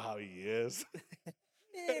 you know how he is.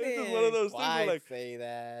 It's just one of those things where, like, say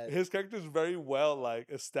that. His character is very well like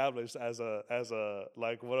established as a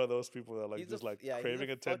like one of those people that like He's just a, like yeah, craving he's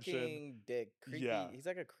a attention. fucking dick. Creepy. Yeah. He's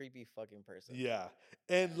like a creepy fucking person. Yeah.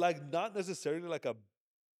 And like not necessarily like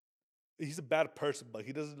he's a bad person, but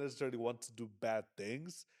he doesn't necessarily want to do bad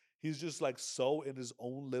things. He's just like so in his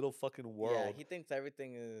own little fucking world. Yeah, he thinks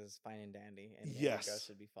everything is fine and dandy, and every girl Yes.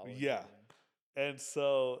 should be following. Yeah. him. And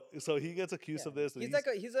so he gets accused Yeah, of this, and he's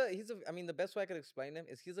he's like he's a. I mean, the best way I could explain him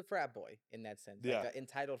is he's a frat boy in that sense, like yeah, an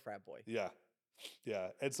entitled frat boy. yeah, yeah.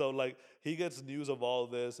 And so like he gets news of all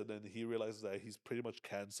this, and then he realizes that he's pretty much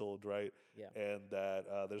canceled, right? Yeah, And that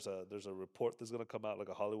there's a report that's gonna come out, like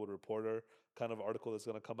a Hollywood Reporter kind of article that's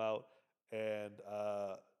gonna come out, and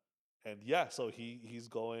yeah, so he's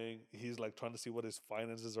like trying to see what his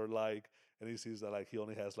finances are like, and he sees that like he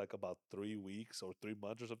only has like about 3 weeks or 3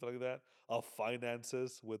 months or something like that of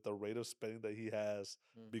finances with the rate of spending that he has,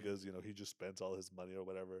 hmm. because he just spends all his money or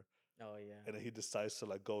whatever. Oh yeah, And then he decides to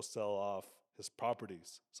like go sell off his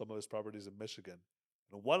properties, some of his properties in Michigan,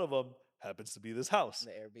 and one of them happens to be this house.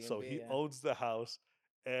 the So Airbnb. he Yeah, owns the house,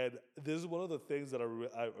 and this is one of the things that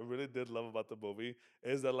I really did love about the movie,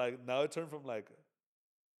 is that like now it turned from like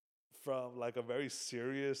a very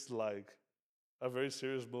serious movie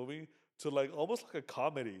to like almost like a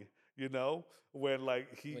comedy, when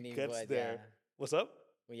like he when he gets would, yeah, there. What's up?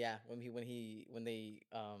 well, yeah, when they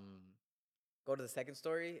go to the second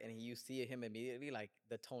story and you see him immediately, like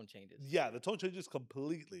the tone changes. Yeah, the tone changes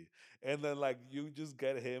completely. And then like you just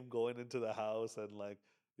get him going into the house, and like,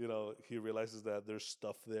 he realizes that there's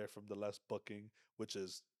stuff there from the last booking, which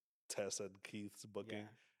is Tess and Keith's Yeah, booking.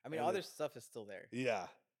 I mean, And all then, their stuff is still there. yeah.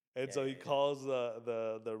 And Yeah, so he yeah, calls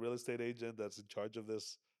the real estate agent that's in charge of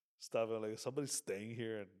this stuff, and like, somebody's staying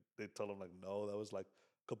here, and they tell him like, no, that was like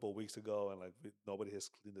a couple of weeks ago, and like nobody has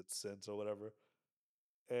cleaned it since or whatever.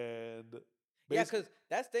 And yeah. basically, Because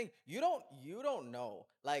that's the thing. You don't know.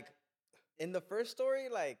 Like in the first story,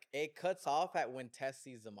 like it cuts off at when Tess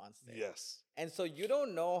sees the monster. yes. And so you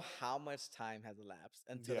don't know how much time has elapsed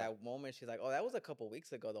until Yeah. that moment she's like, "Oh, that was a couple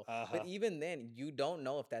weeks ago though." But Uh-huh. even then, you don't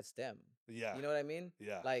know if that's them. Yeah. You know what I mean?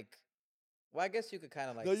 Yeah. Like, well, I guess you could kind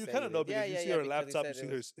of No, like you kind say of know this. Yeah, because you yeah, see yeah, her because he laptop, you said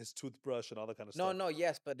see it was his toothbrush and all that kind of no, stuff. no,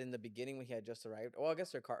 yes, but in the beginning when he had just arrived, well, I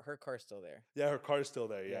guess her car's still there. Yeah, her car's still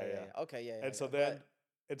there. Yeah, Yeah, yeah, yeah. yeah. Okay, yeah, yeah, And so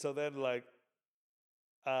yeah. then, like,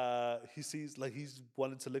 he sees like he's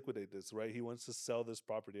wanting to liquidate this, right? He wants to sell this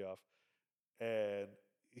property off, and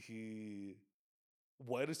he,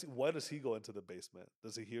 why does he go into the basement?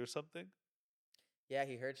 Does he hear something? yeah,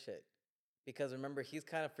 he heard shit. Because remember, he's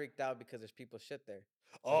kind of freaked out because there's people shit there.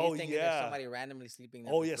 So he's Oh thinking there's yeah. somebody randomly sleeping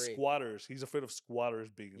there Oh for yeah, free. squatters. He's afraid of squatters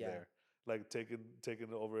being Yeah. there, like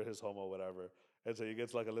taking over his home or whatever. And so he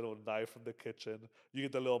gets like a little knife from the kitchen. You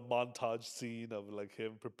get the little montage scene of like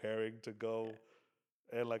him preparing to go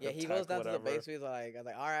and like Yeah, he goes attack down to the whatever. basement. He's like, I was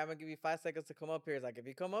like, all right, I'm gonna give you 5 seconds to come up here. He's like, if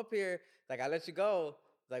you come up here, like, I'll let you go.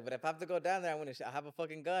 He's like, but if I have to go down there, I have a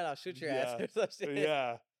fucking gun. I'll shoot your ass Yeah, or some shit.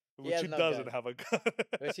 yeah. He Which has he no doesn't gun. have a gun.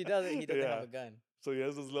 But she doesn't. He doesn't have Yeah. a gun. So he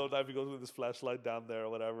has this little knife. He goes with his flashlight down there or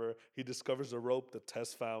whatever. He discovers the rope that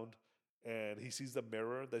Tess found, and he sees the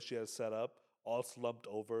mirror that she has set up all slumped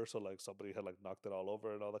over. So like somebody had like knocked it all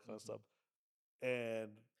over and all that kind of Hmm. stuff.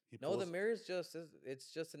 And he No, the pulls. mirror's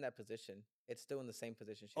it's just in that position. It's still in the same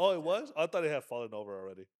position she Oh, left it it. was. I thought it had fallen over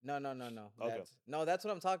already. No, no, no, no. Okay. That's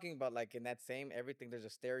what I'm talking about. Like in that same everything, there's a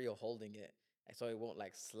stereo holding it, so it won't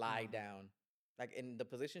like slide down, like in the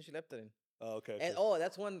position she left it in. Oh, okay. And Okay. oh,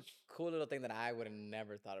 that's one cool little thing that I would have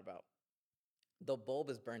never thought about. The bulb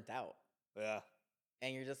is burnt out, Yeah.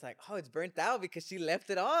 and you're just like, oh, it's burnt out because she left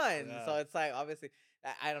it on. Yeah. So it's like obviously,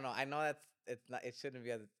 I don't know. I know it's not. It shouldn't be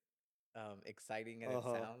as exciting as Uh it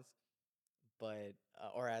huh. sounds, but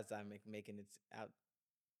or as I'm making it out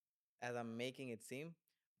as I'm making it seem.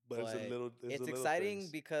 But it's a But little. It's the it's little exciting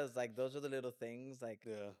things. because like those are the little things like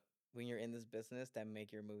Yeah. when you're in this business that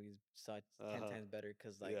make your movies such Uh 10 huh. times better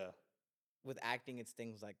because like Yeah. with acting it's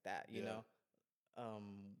things like that, you Yeah. know.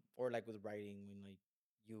 Or like with writing when like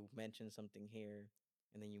you mention something here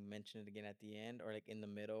and then you mention it again at the end or like in the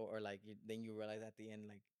middle or like then you realize at the end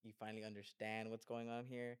like you finally understand what's going on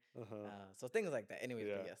here. Uh huh. So things like that anyways,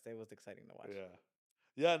 but Yeah. yes, it was exciting to watch. Yeah.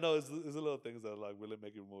 Yeah, no, it's the little things that like really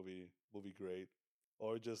make your movie great,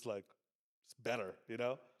 or just like it's better.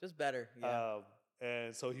 Just better, yeah.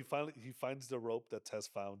 And so he finds the rope that Tess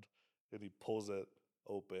found, and he pulls it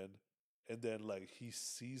open, and then like he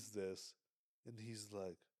sees this, and he's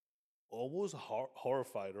like almost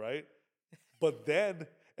horrified, right? But then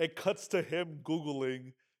it cuts to him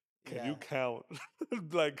googling, "Can you Yeah, count?"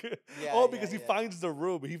 Like, yeah, oh, yeah, because he yeah, finds the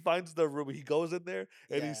room. He finds the room. He goes in there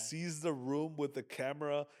and he yeah, sees the room with the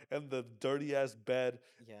camera and the dirty ass bed,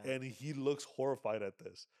 yeah. and he looks horrified at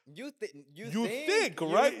this. You You think think,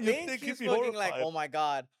 right? You think think he'd he's be fucking like, horrified. oh my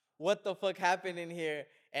god, what the fuck happened in here?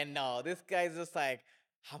 And no, this guy's just like,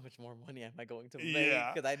 how much more money am I going to make?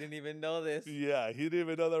 Yeah. Because I didn't even know this. Yeah, he didn't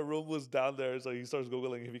even know that room was down there, so he starts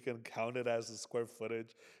googling if he can count it as the square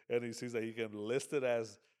footage, and he sees that he can list it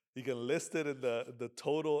as You can list it in the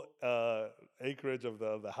total acreage of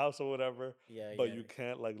the house or whatever, Yeah, but yeah. you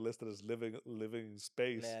can't like list it as living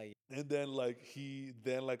space. Yeah, yeah. And then like he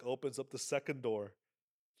then like opens up the second door,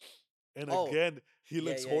 and Oh, again he yeah,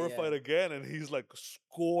 looks yeah, yeah. horrified again, and he's like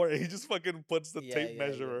score, and he just fucking puts the Yeah, tape yeah, yeah.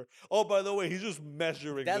 measurer. Oh, by the way, he's just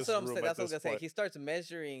measuring That's this what I'm room saying. at That's what I was this gonna say. point. He starts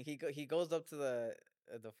measuring. He goes up to the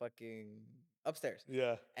fucking upstairs,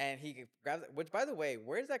 Yeah, and he grabs it. Which, by the way,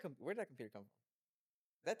 where did that computer come from?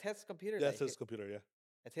 That Test's computer that's that his hit. computer. Yeah,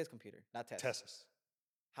 That's his computer, not Test. Tess's.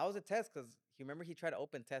 How is it Test? Because you remember he tried to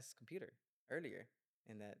open Test's computer earlier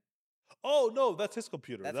in that. Oh no, that's his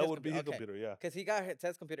computer. That's That his would be computer. his Okay, computer. Yeah, because he got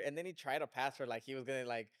Test's computer, and then he tried a password like he was gonna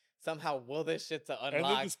like somehow will this shit to and then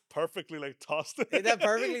unlock. just perfectly like tossed Is that it.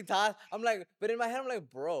 perfectly tossed? I'm like, but in my head, I'm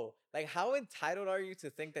like, bro, like, how entitled are you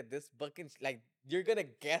to think that this fucking like you're gonna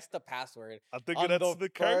guess the password I'm thinking on that's the the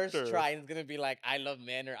first character. try, and it's gonna be like, I love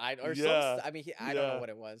men or some. Yeah, I mean, I don't know yeah, what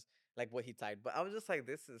it was, like what he typed, but I was just like,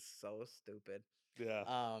 this is so stupid. yeah.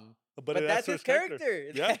 Um, But but it that's answers his character.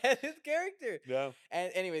 character. Yeah, That's his character. yeah.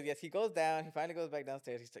 And anyways, yes, he goes down. He finally goes back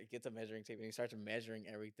downstairs. He gets a measuring tape and he starts measuring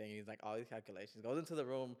everything. He's like all these calculations. Goes into the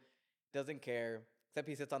room, doesn't care. Except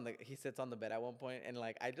he sits on the bed at one point, and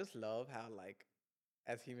like I just love how like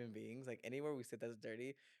as human beings, like anywhere we sit that's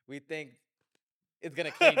dirty, we think it's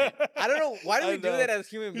gonna clean it. I don't know why do I we do know. that as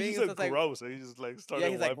human He just beings. said It's like gross, and he just like yeah, started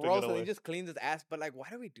he's like wiping it gross, and he away. just cleans his ass. But like, why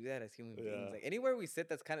do we do that as human beings? Yeah, Like anywhere we sit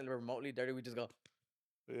that's kind of remotely dirty, we just go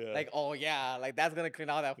yeah, like, oh yeah, like that's gonna clean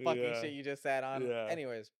all that fucking yeah, shit you just sat on. yeah.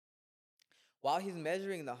 Anyways, while he's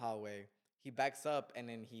measuring the hallway, he backs up and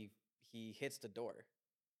then he hits the door.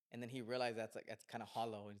 And then he realized that's kind of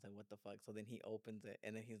hollow. And he's like, what the fuck? So then he opens it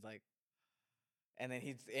and then he's like, and then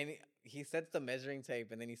he sets the measuring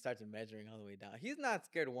tape and then he starts measuring all the way down. He's not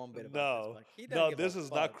scared one bit about this No, fuck. He doesn't no, give this a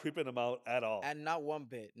is not fuck. creeping him out at all. And not one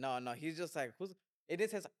bit. No, no. He's just like, it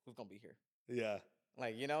is his who's gonna be here? Yeah,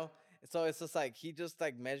 Like, you know? So it's just like he just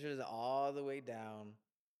like measures all the way down,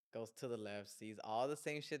 goes to the left, sees all the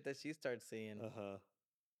same shit that she starts seeing, uh huh.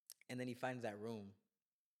 and then he finds that room.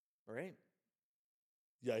 Right?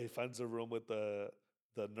 Yeah, he finds a room with the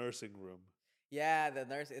nursing room. Yeah, the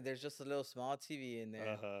nurse. There's just a little small TV in there,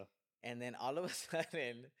 Uh huh. and then all of a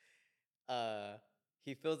sudden, uh,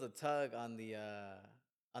 he feels a tug on the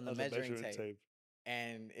On the measuring measuring tape, tape.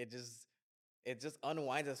 and it just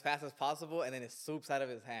unwinds as fast as possible, and then it swoops out of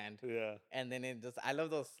his hand, Yeah. and then it just I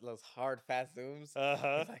love those hard fast zooms. Uh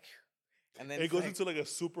huh. It's like, and then It it's goes like into like a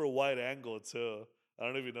super wide angle too. I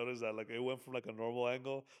don't know if you noticed that. Like it went from like a normal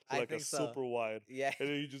angle to I like a think so. super wide. Yeah, And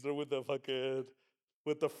then you just there with the fucking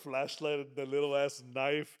with the flashlight and the little ass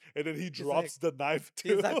knife, and then he like- drops the knife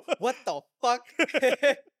too. he's like, what the fuck?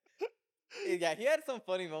 Yeah, he had some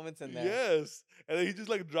funny moments in there. Yes. And then he just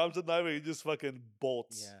like drops the knife and he just fucking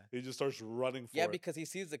bolts. Yeah. He just starts running for Yeah, it. because he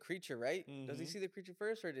sees the creature, right? Does he Mhm. see the creature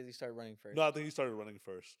first, or does he start running first? No, I think he started running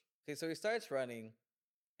first. Okay, so he starts running,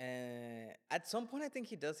 and at some point, I think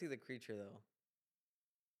he does see the creature, though.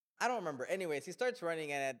 I don't remember. Anyways, he starts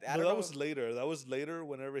running, and I No, don't that know. was later. That was later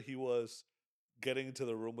whenever he was getting into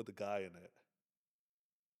the room with the guy in it.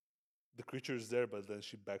 The creature is there, but then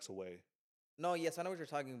she backs away. No, yes, I know what you're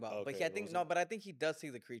talking about. But Okay, I what think was no, it? but I think he does see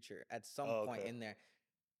the creature at some Oh, point okay. in there,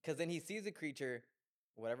 because then he sees the creature,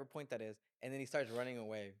 whatever point that is, and then he starts running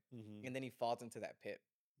away, Hmm. and then he falls into that pit.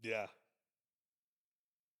 Yeah.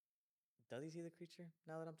 Does he see the creature?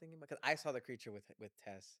 Now that I'm thinking about, because I saw the creature with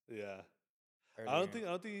Tess Yeah. earlier. I don't think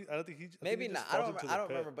he. I think he Maybe just not. falls into I the don't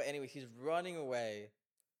pit. remember. But anyways, he's running away,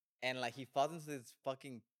 and like he falls into this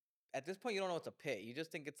fucking. At this point, you don't know it's a pit. You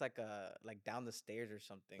just think it's like down the stairs or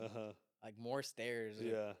something, Uh huh. like more stairs.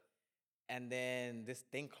 Yeah. And then this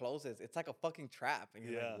thing closes. It's like a fucking trap, and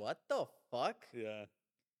you're Yeah. like, what the fuck? Yeah.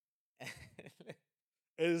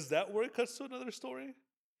 Is that where it cuts to another story?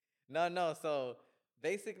 No, no. So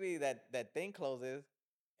basically, that thing closes,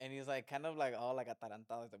 and he's like kind of like all like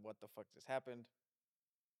atarantado, like what the fuck just happened.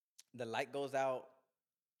 The light goes out.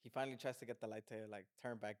 He finally tries to get the light to like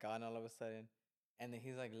turn back on all of a sudden. And then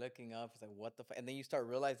he's like looking up. He's like, what the fuck? And then you start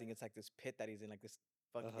realizing it's like this pit that he's in, like this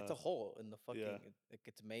fucking, it's a Uh-huh. hole in the fucking, Yeah. it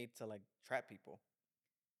gets made to like trap people.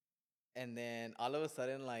 And then all of a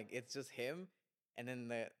sudden, like it's just him. And then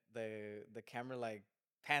the camera like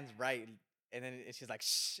pans right. And then she's like,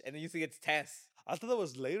 shh. And then you see it's Tess. I thought that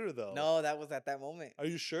was later though. No, that was at that moment. Are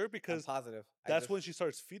you sure? I'm Because positive. that's when she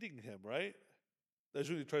starts feeding him, right? That's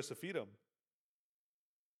when he tries to feed him.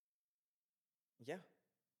 Yeah.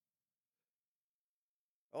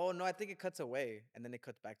 Oh no, I think it cuts away and then it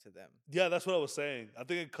cuts back to them. Yeah, that's what I was saying. I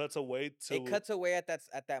think it cuts away to. It cuts away at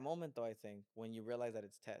that moment though, I think, when you realize that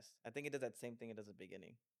it's Tess. I think it does that same thing it does at the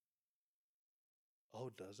beginning.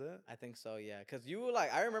 Oh, does it? I think so, yeah. Cause you were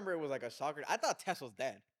like, I remember it was like a shocker. I thought Tess was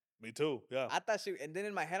dead. Me too. Yeah. I thought she, and then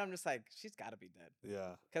in my head, I'm just like, she's got to be dead.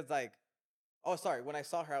 Yeah. Cause like, oh, sorry. When I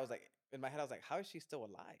saw her, I was like, in my head, I was like, how is she still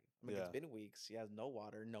alive? I mean, it's Yeah. been weeks. She has no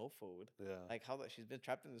water, no food. Yeah. Like how she's been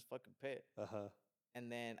trapped in this fucking pit. Uh-huh. And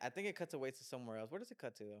then I think it cuts away to somewhere else. Where does it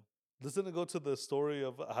cut to though? Doesn't it go to the story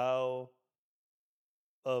of how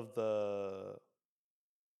of the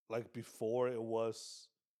like before it was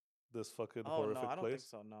this fucking Oh no, I horrific don't think place?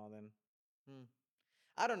 so. No, then,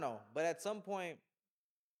 I don't know. But at some point,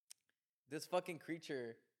 this fucking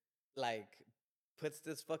creature, like, puts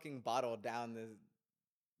this fucking bottle down this,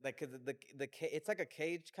 like, cause it's like a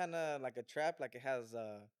cage, kind of like a trap. Like it has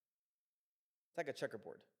it's like a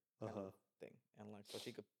checkerboard kind Uh-huh. of thing, and like so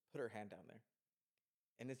she could put her hand down there,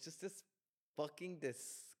 and it's just this fucking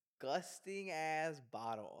disgusting ass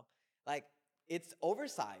bottle. Like it's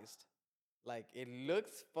oversized. Like it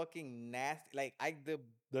looks fucking nasty. Like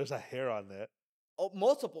There's a hair on that.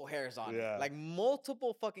 multiple hairs on it. Yeah. Like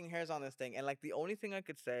multiple fucking hairs on this thing. And like the only thing I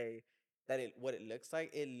could say that what it looks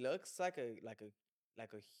like a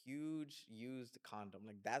huge used condom.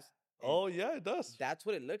 Like Oh yeah, it does. that's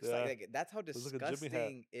what it looks Yeah. like. Like that's how Looks like a Jimmy hat.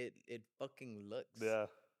 disgusting it fucking looks. Yeah.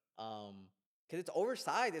 Cause it's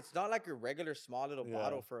oversized. It's not like your regular small little Yeah.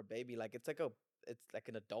 bottle for a baby. Like it's like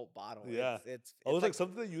an adult bottle. Yeah. It's Oh, it was like like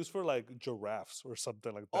something they use for like giraffes or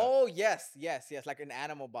something like that. oh yes, like an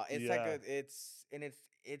animal bottle. It's like Yeah.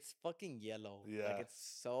 it's fucking yellow. Yeah. Like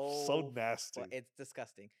it's so So nasty. it's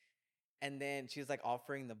disgusting. And then she's like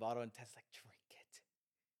offering the bottle, and Ted's like,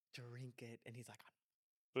 drink it, and he's like,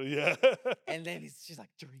 Yeah. and then she's like,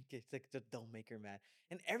 drink it. She's like, just don't make her mad.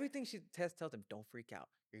 And everything Tess tells him, don't freak out.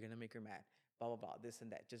 You're gonna make her mad. Blah blah blah. This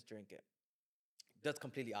and that. Just drink it. Does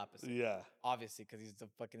completely opposite. Yeah. Obviously, because he's the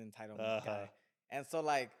fucking entitlement Uh-huh. guy. And so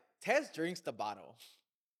like Tess drinks the bottle.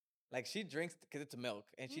 Like she drinks because it's milk,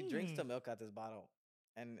 and she drinks the milk out this bottle.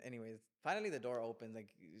 And anyways, finally the door opens. Like,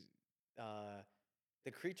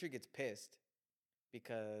 the creature gets pissed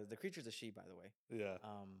because the creature's a she, by the way. Yeah.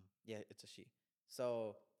 Yeah, it's a she.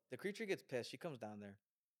 So the creature gets pissed. She comes down there,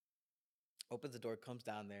 opens the door, comes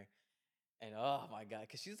down there, and oh my god,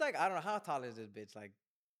 because she's like, I don't know how tall is this bitch, like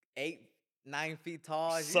 8-9 feet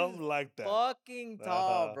tall. She's Something like that. fucking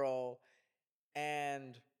tall, Uh-huh. bro.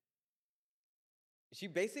 And she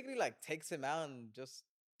basically like takes him out and just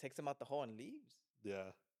takes him out the hole and leaves.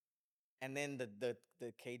 Yeah. And then the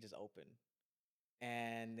cage is open.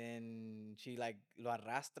 And then she like lo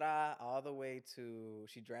arrastra all the way to,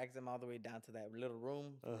 she drags him all the way down to that little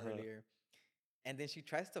room from Uh-huh. earlier. And then she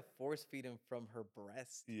tries to force feed him from her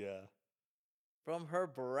breast. Yeah. From her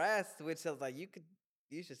breast, which I was like,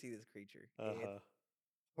 you should see this creature. Uh-huh. It's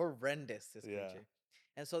horrendous, this Yeah. creature.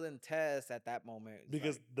 And so then Tess at that moment is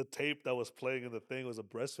Because like, the tape that was playing in the thing was a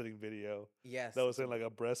breastfeeding video. yes, That was so saying like a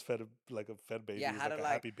breastfed, like a fed baby. yeah, is how like to a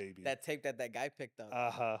like happy baby. that tape that guy picked up.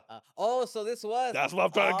 Uh-huh. Oh, so this was. That's what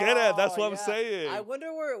I'm trying to get at. That's what I'm yeah. saying. I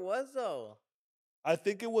wonder where it was though. I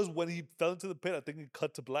think it was when he fell into the pit. I think it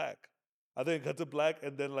cut to black. I think it cut to black,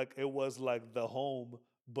 and then like it was like the home,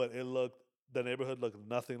 but the neighborhood looked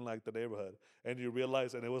nothing like the neighborhood, and you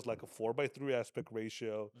realize, and it was like a 4:3 aspect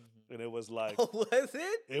ratio, Mhm. and it was like Oh, was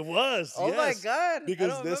it? it was. Oh my yes, god! I because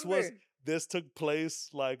don't this remember. this took place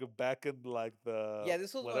like back in like the Yeah,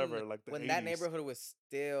 this was whatever like the when 80s. that neighborhood was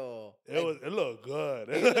still. It looked good.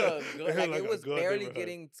 It looked good. Like looked it a was good barely neighborhood.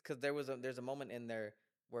 getting, because there's a moment in there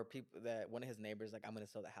where one of his neighbors like, I'm gonna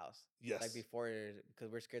sell the house. Yes. Like before,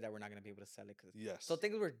 because we're scared that we're not gonna be able to sell it. Yes. So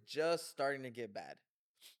things were just starting to get bad,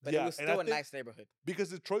 but Yeah, it was and I still a think- nice neighborhood. because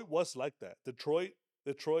Detroit was like that. Detroit,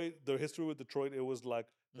 the history with Detroit, it was like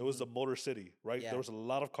it was a motor city, right? Yeah. There was a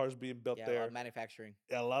lot of cars being built Yeah, there, manufacturing.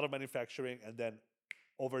 a lot of manufacturing, and then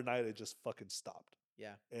overnight it just fucking stopped.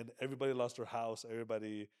 Yeah, And everybody lost their house.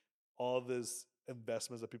 All these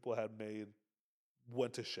investments that people had made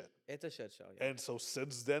went to shit. it's a shit show. Yeah, And so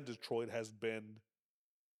since then, Detroit has been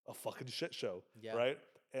a fucking shit show, Yeah. right?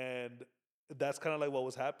 And that's kind of like what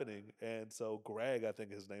was happening. And so Greg, I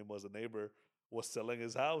think his name was, a neighbor, was selling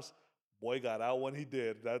his house. Boy got out when he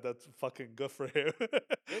did. That's fucking good for him.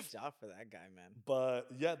 good job for that guy, man. But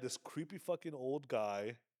yeah, this creepy fucking old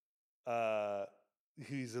guy,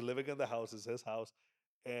 he's living in the house, it's his house,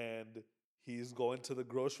 and he's going to the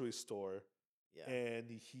grocery store, Yeah,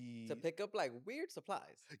 and he to pick up like weird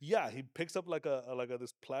supplies. yeah, he picks up like a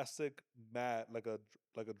this plastic mat, like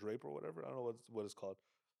a drape or whatever. I don't know what it's called.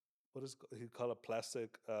 He called a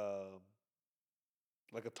plastic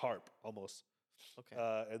like a tarp almost.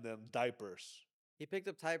 Okay, And then diapers. he picked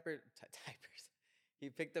up diapers. He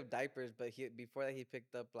picked up diapers, but before that he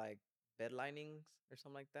picked up like bed linings or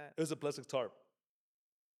something like that. It was a plastic tarp.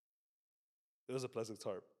 It was a plastic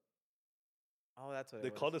tarp. Oh, that's what They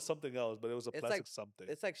it was. called it something else, but it was a It's like plastic something.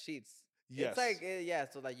 it's like sheets. It's Yes. like yeah.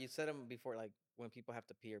 So like you set them before, like when people have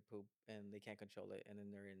to pee or poop and they can't control it, and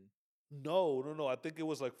then they're in. No. I think it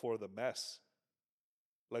was like for the mess,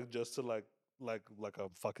 like just to like a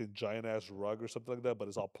fucking giant ass rug or something like that. But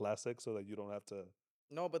it's all plastic, so that you don't have to.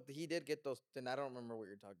 No, but he did get those. Then I don't remember what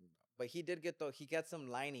you're talking about. But he did get those. He got some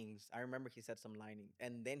linings. I remember he said some linings,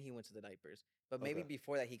 and then he went to the diapers. But maybe Okay.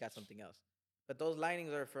 before that he got something else. But those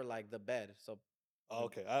linings are for like the bed. So the,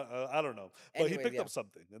 Okay. I don't know, but he anyways, picked yeah, up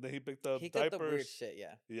something, and then he picked up he got the weird diapers. shit.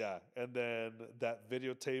 Yeah, Yeah, and then that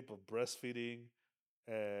videotape of breastfeeding,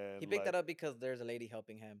 he and picked like that up because there's a lady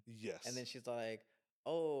helping him, and then yes, she's like,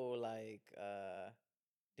 "Oh, like,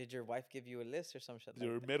 did your wife give you a list or some shit like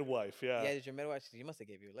your that?" midwife. Yeah. Yeah, did your midwife? She must have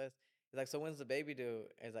gave you a list. He's like, "So when's the baby due?"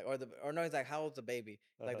 And he's like, or no, he's like, "How old's the baby?"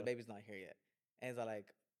 He's like, "The Uh-huh. baby's not here yet." And he's like,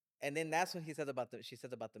 and then that's when she says about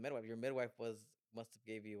the midwife. Your midwife must have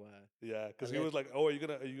gave you Yeah, a because he was list. like, "Oh, are you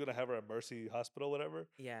gonna have her at Mercy Hospital, whatever?"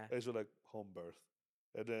 Yeah, And she's like, "Home birth,"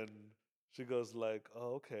 and then she goes like,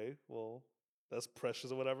 "Oh, okay, well, that's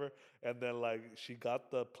precious or whatever." And then like she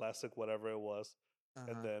got the plastic whatever it was, uh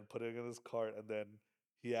and huh, then put it in his cart, and then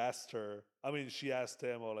he asked her. I mean, she asked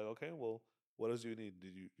him, "Oh, like, okay, well, what else do you need?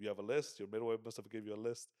 Did you have a list? Your midwife must have gave you a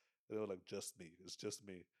list." And they were like, "Just me. It's just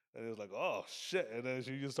me." And he was like, "Oh shit!" And then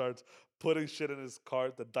she just starts putting shit in his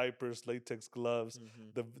cart: the diapers, latex gloves,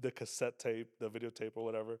 hmm. the cassette tape, the videotape or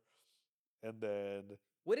whatever. And then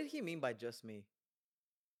What did he mean by just me?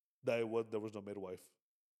 there was no midwife.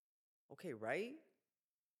 Okay, right?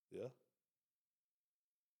 Yeah.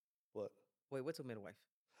 What? Wait, what's a midwife?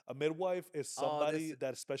 A midwife is Oh, somebody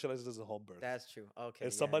that specializes in home birth. that's true. Okay,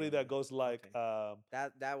 It's yeah, somebody yeah, that yeah. goes like Okay,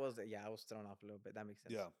 that was yeah. I was thrown off a little bit. That makes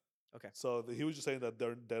sense. yeah. Okay, So he was just saying that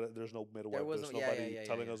there's no there midwife. was There's yeah, yeah, nobody yeah, yeah,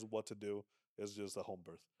 telling yeah. us what to do. It's just a home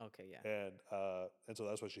birth. Okay, yeah. And so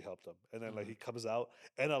that's why she helped him. And then like Mm-hmm. he comes out,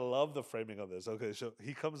 and I love the framing of this. Okay, so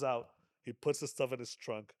he comes out, he puts the stuff in his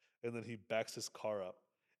trunk, and then he backs his car up,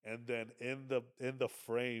 and then in the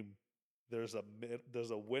frame, there's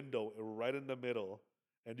a window right in the middle,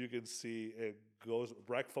 and you can see it goes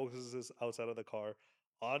rack focuses outside of the car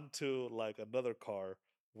onto like another car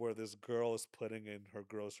where this girl is putting in her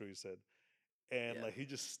groceries in, and Yeah. like he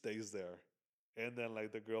just stays there, and then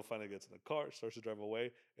like the girl finally gets in the car, starts to drive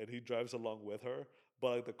away, and he drives along with her,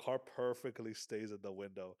 but like the car perfectly stays in the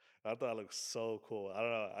window. And I thought it looked so cool. I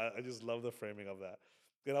don't know, I just love the framing of that.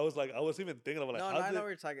 And I was like, I was even thinking of like, No, how no, I know did what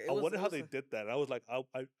you're talking. I wonder It how was they did that. And I was like,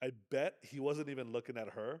 I bet he wasn't even looking at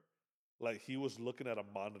her, like he was looking at a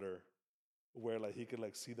monitor where like he could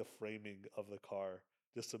like see the framing of the car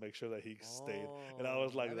just to make sure that he stayed. And I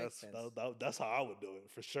was oh, like, that makes sense. that's how I would do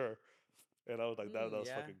it for sure. And I was like, that was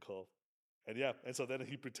Yeah. fucking cool. And yeah, and so then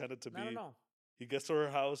he pretended to I don't be. know. He gets to her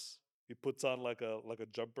house. He puts on like a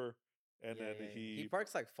jumper, and Yeah, then yeah, yeah. He he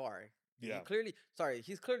parks like far. He yeah clearly, sorry,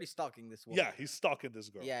 he's clearly stalking this woman. yeah he's stalking this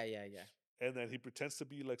girl, Yeah, yeah, yeah. and then he pretends to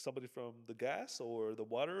be like somebody from the gas or the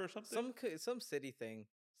water or something. Some city thing,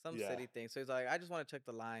 some Yeah. city thing. So he's like, I just want to check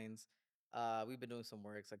the lines. We've been doing some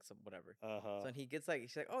work, it's like some whatever. Uh huh. So and he gets like,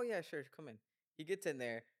 she's like, oh yeah, sure, come in. He gets in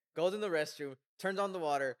there, goes in the restroom, turns on the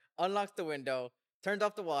water, unlocks the window, turns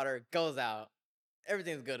off the water, goes out.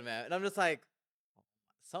 Everything's good, man. And I'm just like,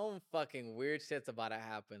 some fucking weird shit's about to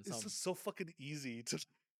happen. It's just so fucking easy to.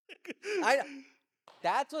 I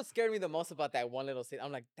That's what scared me the most about that one little scene.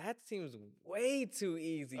 I'm like, that seems way too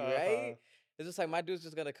easy, Uh huh. right? It's just like my dude's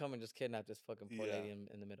just gonna come and just kidnap this fucking poor Yeah. lady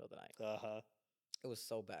in the middle of the night. Uh huh. It was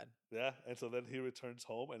so bad. Yeah. And so then he returns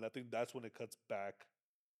home, and I think that's when it cuts back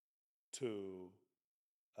to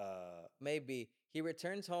Maybe he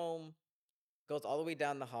returns home, goes all the way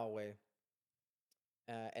down the hallway,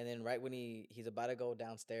 and then right when he's about to go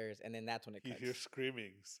downstairs, and then that's when it he cuts. hears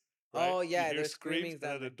screamings, right? Oh He yeah, hears there's screams, screamings and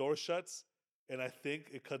down then the there. door shuts, and I think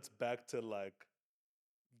it cuts back to like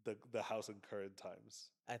the house in current times,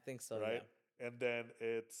 I think so. right? Yeah. And then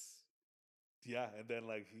it's yeah, and then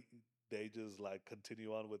like they just like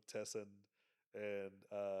continue on with Tess and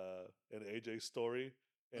AJ's story,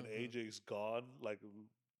 and Mm-hmm. AJ's gone. Like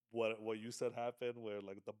what you said happened, where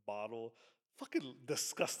like the bottle, fucking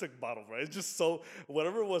disgusting bottle, right? It's just so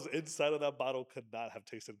whatever was inside of that bottle could not have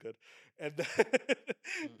tasted good, and then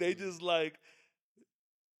they Mm-mm. just like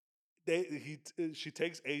she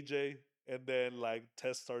takes AJ, and then like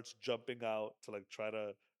Tess starts jumping out to like try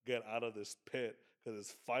to get out of this pit because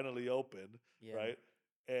it's finally open, Yeah. right?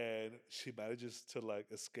 And she manages to like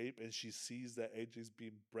escape, and she sees that AJ's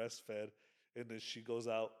being breastfed, and then she goes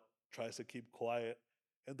out, tries to keep quiet,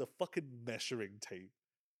 and the fucking measuring tape.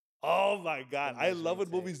 Oh my god, I love measuring when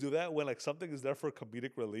tape. movies do that when like something is there for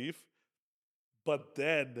comedic relief, but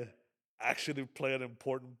then actually play an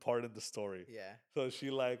important part in the story. Yeah. So she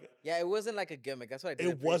like Yeah, it wasn't like a gimmick. That's what I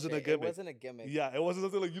didn't it wasn't a appreciate. It gimmick. wasn't a gimmick. Yeah, it wasn't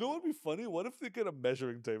something like, you know what would be funny? What if they get a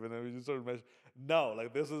measuring tape and then we just sort of measure? No,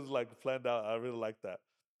 like this is like planned out. I really like that.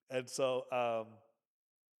 And so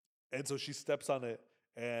she steps on it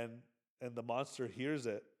and the monster hears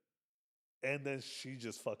it and then she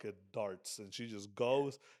just fucking darts and she just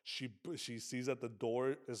goes. She sees that the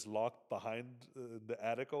door is locked behind the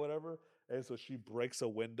attic or whatever, and so she breaks a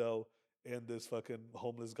window. And this fucking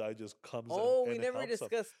homeless guy just comes Oh, we and never helps him.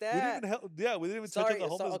 discussed We didn't even that. help. Yeah, we didn't even touch on Sorry. the So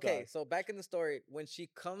homeless okay. guy. So back in the story, when she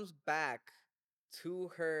comes back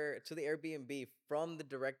to the Airbnb from the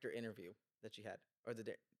director interview that she had, or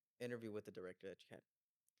the interview with the director that she had,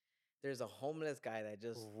 there's a homeless guy that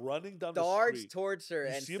just Running down the darts street, towards her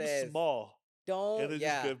you and see him says, small, and "Don't." they just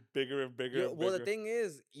Yeah. get bigger and bigger and Well, the bigger. thing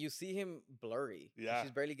is, you see him blurry. and Yeah.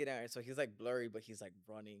 She's barely getting out. So he's like blurry, but he's like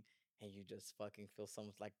running, and you just fucking feel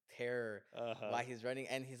some like terror while he's running,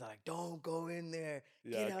 and he's like, "Don't go in there.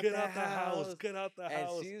 Yeah, Get out, get that out the house, house." get out the And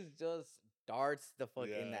house. she's just darts the fuck in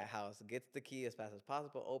Yeah. that house, gets the key as fast as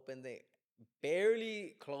possible, opens it,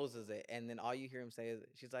 barely closes it, and then all you hear him say is,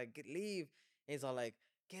 "She's like, leave." And he's all like,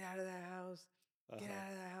 "Get out of that house. Get Uh-huh.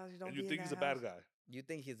 out of that house. You don't And be you in think he's that a bad house." guy. You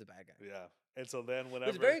think he's a bad guy. Yeah. And so then Which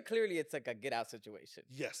whenever very clearly it's like a get out situation.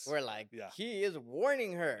 yes. Where like Yeah. he is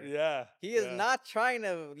warning her. Yeah. He is yeah. not trying to,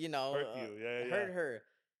 hurt you. Yeah, hurt yeah. her.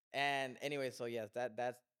 And anyway, so yes,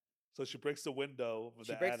 that's So she breaks the window of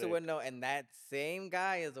she the breaks the attic, window, and that same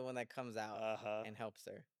guy is the one that comes out uh-huh, and helps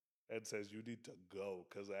her. and says you need to go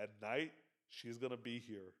because at night she's gonna be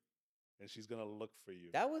here and she's gonna look for you.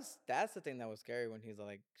 That's the thing that was scary when he's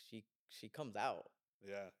like she comes out.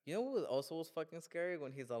 Yeah. You know what also was fucking scary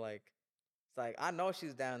when he's all like, it's like, I know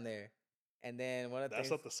she's down there, and then one of the That's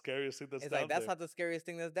things not the scariest thing that's it's down like that's there. not the scariest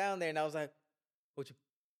thing that's down there, and I was like, what you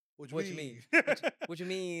what you mean? What you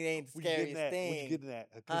mean ain't the What you getting scariest at? thing? What you getting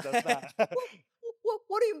at? 'Cause Huh? that's not.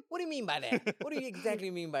 What do you mean by that? What do you exactly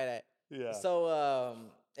mean by that? Yeah. So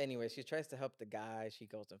anyway, she tries to help the guy. She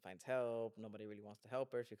goes and finds help. Nobody really wants to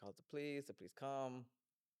help her. She calls the police. The police come.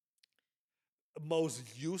 Most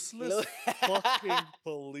useless Look- fucking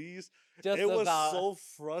police. Just It was about. so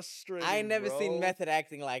frustrating. I ain't never seen bro. method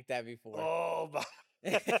acting like that before. Oh my.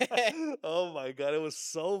 Oh my god, it was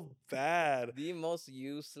so bad. The most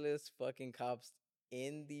useless fucking cops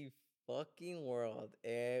in the fucking world.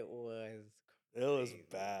 It was It was crazy.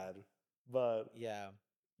 bad. But Yeah.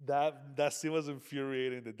 that scene was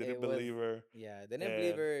infuriating. They didn't It was- believe her. Yeah, they didn't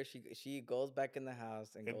believe And- her. She goes back in the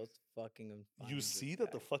house and And goes fucking and You finds see this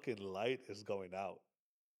that the guy. fucking light is going out.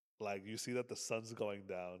 Like you see that the sun's going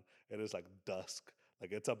down and it's like dusk.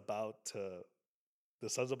 Like it's about to the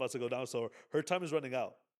sun's about to go down. So her time is running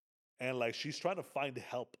out. And like she's trying to find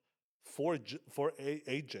help for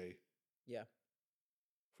AJ. Yeah.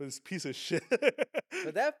 For this piece of shit.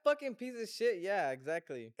 But that fucking piece of shit, yeah,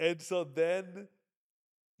 exactly. And so then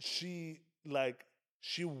she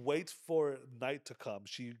waits for night to come.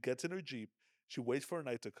 She gets in her Jeep. She waits for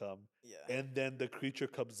night to come. Yeah. And then the creature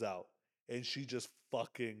comes out and she just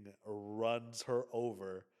fucking runs her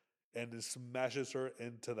over and then smashes her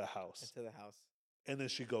into the house. Into the house. And then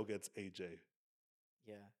she gets AJ.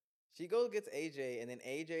 Yeah. She goes gets AJ, and then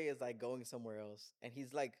AJ is like going somewhere else, and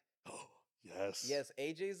he's like, Oh, yes. yes,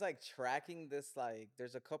 AJ's like tracking this, like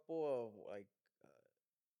there's a couple of like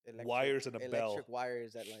Wires and a bell. electric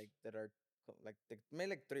wires that are like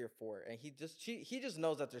maybe like 3 or 4, and he just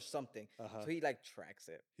knows that there's something, Uh-huh. so he like tracks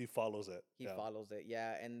it. He follows it. He yeah. follows it,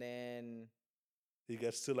 yeah, and then He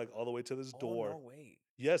gets to like all the way to this door. Oh, no, wait.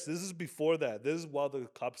 Yes, this is before that. This is while the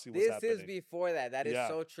cop scene was This happening. is before that. That is Yeah.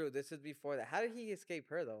 so true. This is before that. How did he escape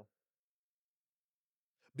her though?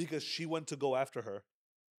 Because she went to go after her.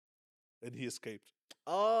 And he escaped.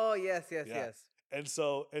 Oh yes, Yeah. yes. And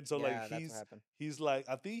so Yeah, like that's what happened. he's like,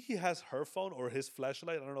 I think he has her phone or his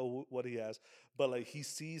flashlight. I don't know what he has, but like he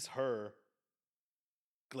sees her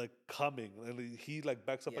like coming, and he like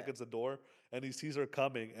backs up Yeah. against the door, and he sees her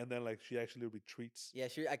coming, and then like she actually retreats. Yeah,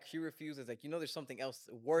 she refuses. Like, there's something else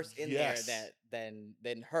worse in Yes. there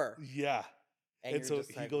than her. Yeah, and you're so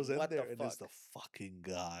just he like, goes in "What there, the and it's the fuck?" fucking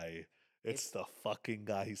guy. It's It's- the fucking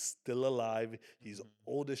guy. He's still alive. He's Mhm.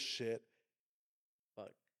 old as shit.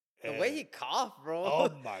 Fuck. The way he coughed, bro. Oh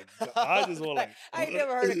my god! I just want like I ain't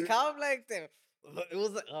never heard a cough like that. It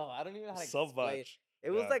was like, I don't even know how to so explain. much.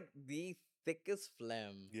 It was Yeah. like the thickest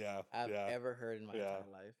phlegm Yeah, I've yeah. ever heard in my Yeah.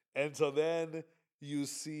 entire life. And so then you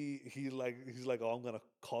see he's like, oh, I'm gonna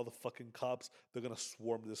call the fucking cops. They're gonna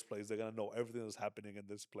swarm this place. They're gonna know everything that's happening in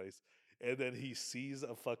this place. And then he sees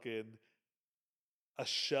a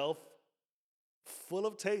shelf full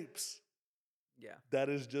of tapes. Yeah. that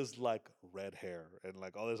is just like red hair and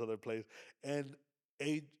like all this other place. And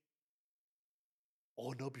a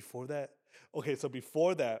oh no, before that, okay, so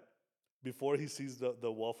before that, before he sees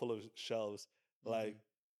the wall full of shelves, like Mhm.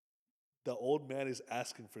 the old man is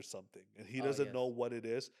asking for something and he Oh doesn't yes. know what it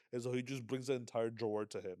is, and so he just brings the entire drawer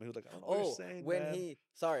to him. He was like, I don't know what you're Oh, saying, when man. he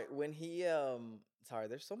when he sorry,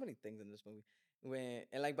 there's so many things in this movie. When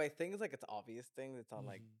and like by things like it's obvious things, it's on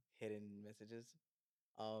like Mhm. hidden messages.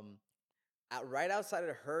 Um right outside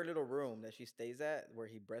of her little room that she stays at where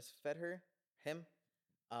he breastfed him,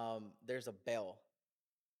 there's a bell.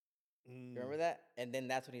 You remember Mm, that? And then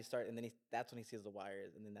that's when he started and then that's when he sees the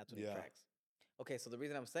wires and then that's when he yeah. tracks. Okay, so the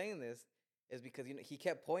reason I'm saying this is because he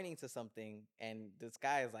kept pointing to something, and this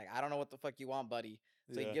guy is like, I don't know what the fuck you want, buddy.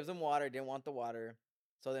 So he Yeah. gives him water, didn't want the water.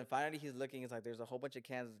 So then finally he's looking, it's like there's a whole bunch of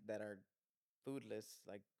cans that are foodless,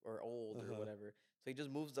 like or old or Uh-huh. whatever. So he just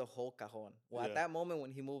moves the whole cajon. Well, at Yeah. that moment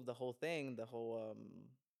when he moved the whole thing, the whole Drawer.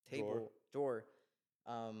 table drawer,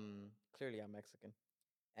 clearly I'm Mexican.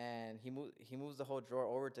 And he moves the whole drawer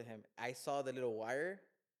over to him. I saw the little wire,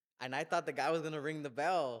 and I thought the guy was gonna ring the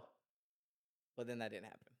bell, but then that didn't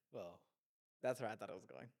happen. Well, That's where I thought it was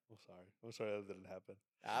going. I'm sorry. I'm sorry that didn't happen.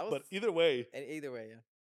 I was, But either way, and either way, yeah,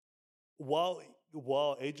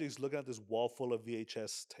 while AJ's looking at this wall full of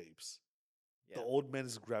VHS tapes, the yeah, old man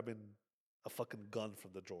is grabbing a fucking gun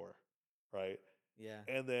from the drawer, right? yeah,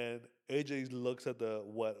 And then AJ looks at the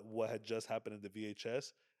what had just happened in the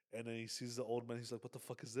VHS, and then he sees the old man. He's like, "What the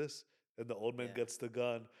fuck is this?" And the old man yeah. gets the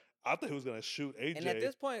gun. I thought he was gonna shoot And at AJ.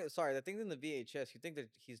 this point, sorry, the things in the VHS, you think that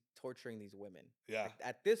he's torturing these women. Yeah. Like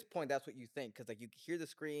at this point, that's what you think, because like you hear the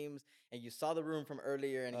screams and you saw the room from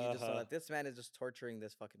earlier, and you Uh just saw huh. that this man is just torturing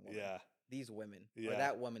this fucking woman, Yeah. these women, or Yeah.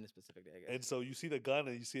 that woman specifically, I guess. And so you see the gun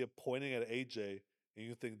and you see it pointing at AJ, and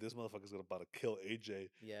you think this motherfucker's gonna about to kill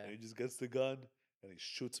AJ, Yeah, and he just gets the gun and he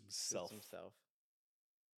shoots shoots himself. himself.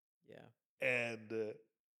 Yeah, And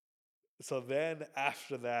so then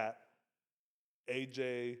after that,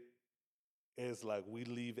 AJ is like, we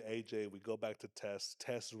leave AJ, we go back to Tess.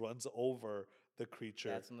 Tess runs over the creature,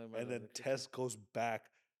 that's when they run and over then the creature. Tess goes back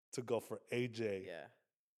to go for AJ, Yeah.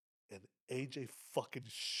 and AJ fucking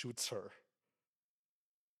shoots her.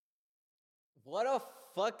 What a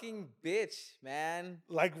fucking bitch, man.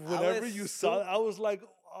 Like I whenever was you saw so it, I was like,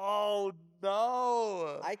 oh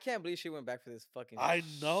no. I can't believe she went back for this fucking I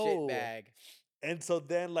shit know. bag. And so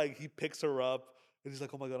then like he picks her up and he's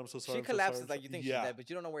like, oh my god, I'm so sorry, She I'm so sorry, collapses I'm so like you think she's yeah, dead, but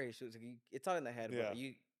you don't know where he shoots. Like, it's not in the head, yeah, but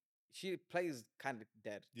she plays kind of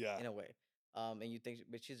dead yeah, in a way. And you think,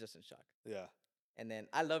 but she's just in shock. yeah. And then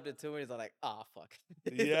I loved it too when he's like, "Ah, fuck,"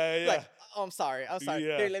 Yeah, like, yeah. "Oh, I'm sorry, I'm sorry.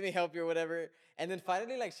 Here, Yeah. let me help you or whatever." And then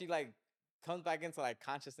finally, like, she like comes back into like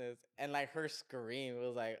consciousness, and like her scream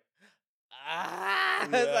was like, "Ah!"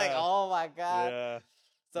 It's like, Yeah. "Oh my god!" Yeah.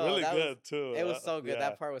 So Really that was good too. it was so good. Yeah.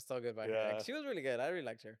 That part was so good by her. Like Yeah. she was really good. I really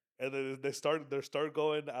liked her. And then they start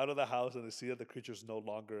going out of the house and they see that the creature's no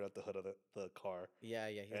longer at the hood of the car. Yeah,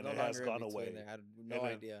 yeah. He's And no it has longer in gone between away. there. I had And no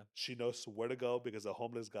then idea. she knows where to go because the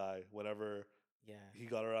homeless guy, whenever Yeah. he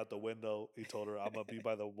got her out the window, he told her, I'm gonna be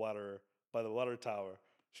by the water tower.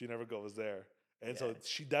 She never goes there. And Yeah. so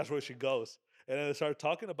that's where she goes. And then they start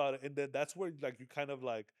talking about it. And then that's where like you kind of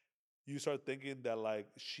like you start thinking that like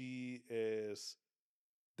she is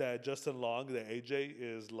that Justin Long, the AJ,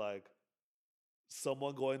 is like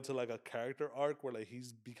someone going to like a character arc where like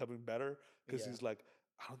he's becoming better because Yeah. he's like,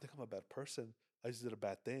 I don't think I'm a bad person. I just did a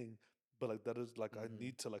bad thing, but like that is like I Hmm.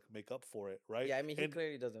 need to like make up for it, right? Yeah. I mean, he And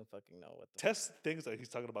clearly doesn't fucking know what the fuck. Tess thinks that he's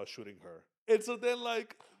talking about shooting her, and so then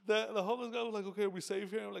like the homeless guy was like, "Okay, we safe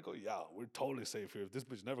here." I'm like, "Oh yeah, we're totally safe here. If this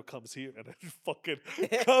bitch never comes here," and then he fucking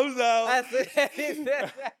comes out, That's it. He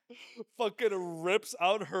said that. fucking rips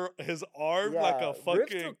out his arm like a Yeah. Rips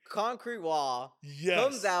through fucking concrete wall. Comes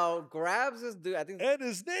yes. out, grabs this dude. I think. And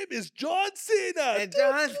his name is John Cena. And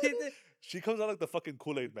John Cena. She comes out like the fucking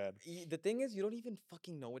Kool-Aid man. The thing is, you don't even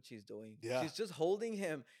fucking know what she's doing. Yeah. She's just holding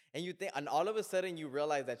him, and you think, and all of a sudden you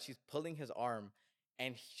realize that she's pulling his arm,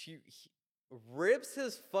 and he rips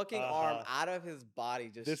his fucking arm Uh-huh. out of his body.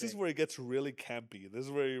 Just This is straight. where it gets really campy. This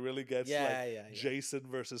is where he really gets Yeah, like yeah, yeah. Jason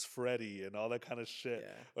versus Freddy and all that kind of shit.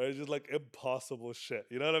 Yeah. Where it's just like impossible shit.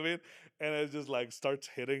 You know what I mean? And it just like starts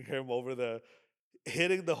hitting him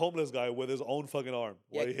hitting the homeless guy with his own fucking arm.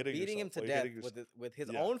 Yeah, Why are you hitting beating him yourself? to Why are you death hitting yourself? with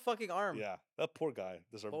his Yeah. own fucking arm. Yeah. That poor guy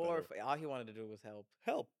deserved Poor, better. all he wanted to do was help.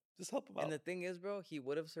 Help. Just help him out. And the thing is, bro, he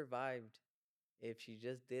would have survived if she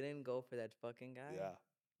just didn't go for that fucking guy. Yeah.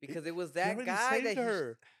 Because it was He that already guy that saved he.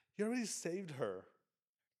 her. He already saved her.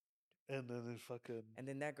 And then it fucking And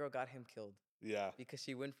then that girl got him killed yeah. because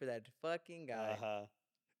she went for that fucking guy. Uh-huh.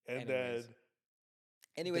 And Anyways. then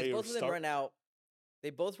Anyways, they both of them start- run out. They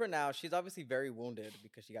both run out. She's obviously very wounded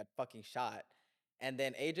because she got fucking shot. And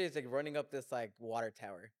then AJ's like running up this like water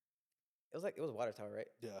tower. It was a water tower, right?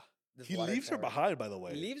 Yeah. This He water leaves her tower. behind, by the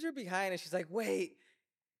way. He leaves her behind, and she's like, "Wait,"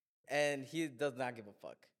 and he does not give a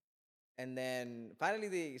fuck. And then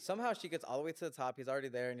finally, somehow she gets all the way to the top. He's already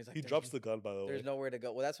there, and he's like, He "There's drops the gun, by the way. There's nowhere to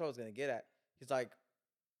go." Well, that's what I was gonna get at. He's like,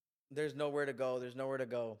 "There's nowhere to go. There's nowhere to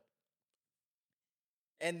go."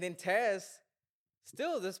 And then Tess,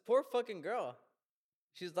 still this poor fucking girl.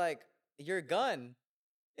 She's like, "Your gun."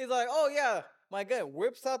 He's like, "Oh yeah, my gun."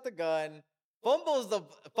 Whips out the gun, fumbles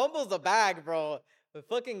the bag, bro. The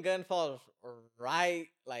fucking gun falls right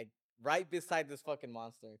beside this fucking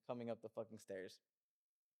monster coming up the fucking stairs.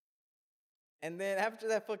 And then after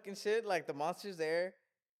that fucking shit, like the monster's there,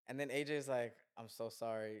 and then AJ's like, "I'm so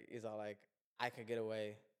sorry." He's all like, "I could get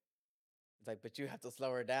away." It's like, "But you have to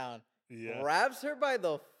slow her down." Yeah. Grabs her by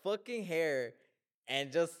the fucking hair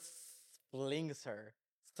and just flings her.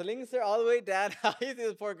 Slings her all the way down. You see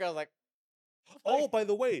this poor girl's like, Oh, by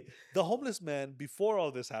the way, the homeless man, before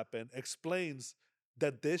all this happened, explains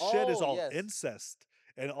that this shit is Oh, all yes. incest.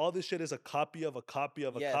 And all this shit is a copy of a copy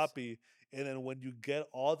of a Yes. copy. And then when you get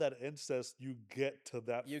all that incest, you get to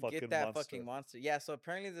that you fucking get that monster. fucking monster. Yeah, so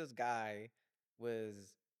apparently this guy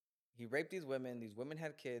he raped these women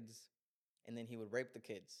had kids, and then he would rape the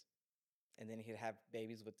kids. And then he'd have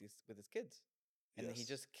babies with his kids. And then he Yes.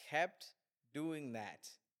 just kept doing that.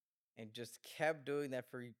 And just kept doing that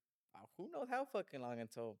for who knows how fucking long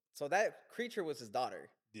until so that creature was his daughter.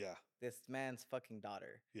 Yeah. This man's fucking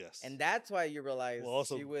daughter. Yes. And that's why you realize Well,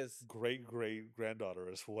 also she was great granddaughter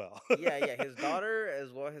as well. yeah, his daughter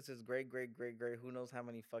as well as his great who knows how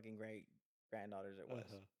many fucking great granddaughters it was.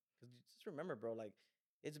 Uh-huh. Because just remember, bro, like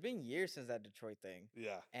it's been years since that Detroit thing.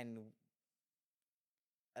 Yeah. And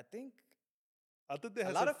I think I think they A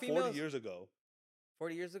had lot said of 40 females- years ago.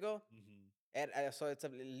 40 years ago, Mm-hmm. and so it's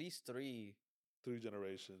at least three 3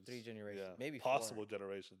 generations. generations, Yeah. maybe four. possible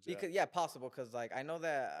generations. Yeah. Because possible, because like I know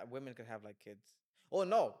that women could have like kids. Oh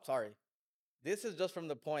no, sorry. This is just from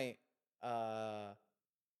the point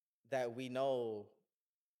that we know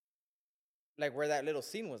like where that little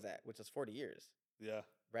scene was at, which is 40 years, Yeah.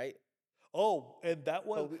 right? Oh, and that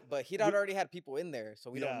was. But he'd we- already had people in there,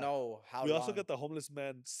 so we Yeah. don't know how we long. also get the homeless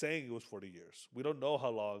man saying it was 40 years. We don't know how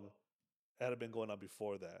long it had been going on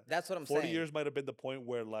before that. That's what I'm 40 saying. years might have been the point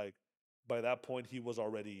where, like, by that point, he was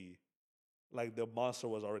already, like, the monster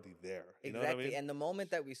was already there. You know what I Exactly. mean? And the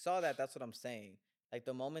moment that we saw that, that's what I'm saying. Like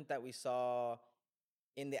the moment that we saw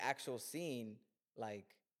in the actual scene,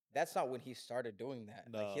 like that's not when he started doing that.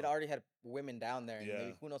 Like he'd No. already had women down there, and maybe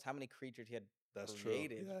Yeah. who knows how many creatures he had That's true.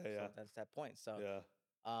 created. Yeah, So yeah. that's that point. So Yeah.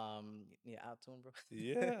 out to him, bro.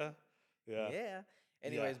 Yeah. Yeah. Yeah.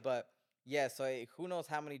 Anyways, but yeah, so who knows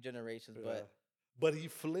how many generations, Yeah. but But he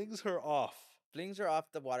flings her off. flings her off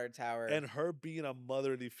the water tower. And her being a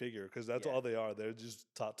motherly figure, because that's Yeah. all they are. They're just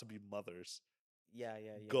taught to be mothers.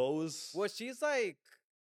 yeah. Goes. Well, she's like,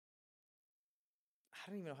 I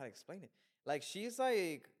don't even know how to explain it. Like, she's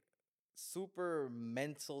like super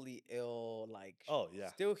mentally ill, like, Oh, yeah.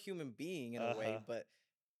 still human being in a way, Uh-huh.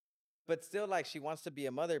 but still like she wants to be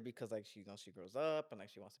a mother because like she knows she grows up and like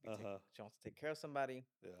she wants to be Uh-huh. she wants to take care of somebody.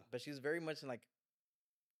 Yeah. But she's very much in like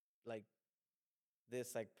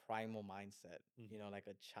this like primal mindset, Mhm. you know, like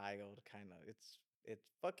a child kind of. It's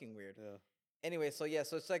fucking weird. Yeah. Anyway, so yeah,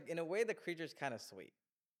 so it's like in a way the creature's kind of sweet.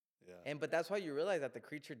 Yeah. But that's why you realize that the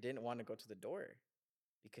creature didn't want to go to the door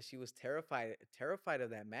because she was terrified of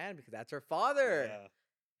that man because that's her father. Yeah.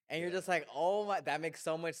 And you're Yeah. just like, oh my, that makes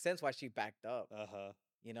so much sense why she backed up, Uh-huh.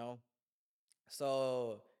 you know?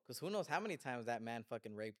 So, because who knows how many times that man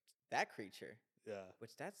fucking raped that creature, Yeah.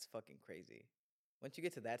 which that's fucking crazy. Once you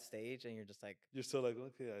get to that stage and you're just like, You're still like,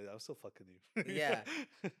 okay, I'm still fucking you. Yeah.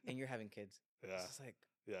 and you're having kids, Yeah. it's just like,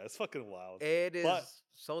 Yeah. It's fucking wild. it is But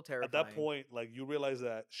so terrifying. At that point, like, you realize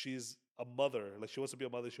that she's a mother. Like, she wants to be a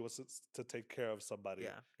mother. She wants to take care of somebody.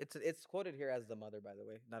 Yeah. It's quoted here as the mother, by the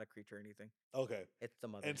way, not a creature or anything. Okay. It's the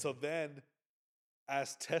mother. And so then,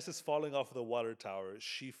 as Tess is falling off of the water tower,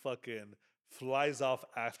 she fucking flies off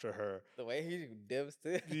after her. the way he dips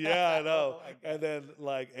it. Yeah, I know. Oh my God. And then,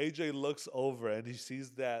 like, AJ looks over and he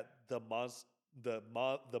sees that the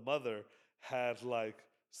mother had, like,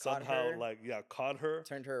 Caught somehow, her. like, caught her.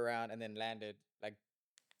 Turned her around and then landed. Like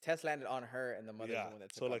Tess landed on her, and the mother's Yeah. the one that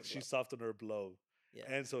took So, all like, the she blow. softened her blow. Yeah.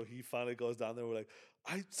 And so he finally goes down there. We're like,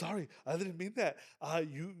 sorry, I didn't mean that. I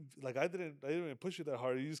didn't push you that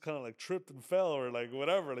hard. You just kind of like tripped and fell or like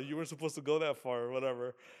whatever. Like you weren't supposed to go that far or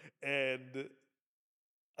whatever. And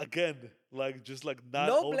again, like just like not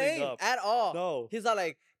no owning blame up. at all. No, He's not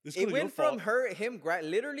like it's it kinda your went from fault. him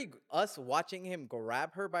literally us watching him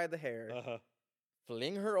grab her by the hair, Uh-huh.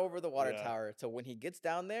 fling her over the water Yeah. tower. So when he gets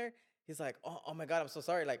down there, he's like, oh my god, I'm so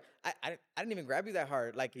sorry. Like I didn't even grab you that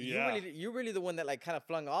hard. Like Yeah. you're really the one that like kind of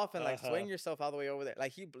flung off and like swing yourself all the way over there.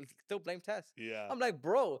 Like he still blamed Tess. Yeah. I'm like,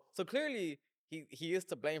 bro. So clearly he is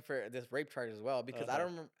to blame for this rape charge as well because I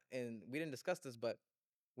don't remember, and we didn't discuss this, but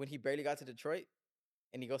when he barely got to Detroit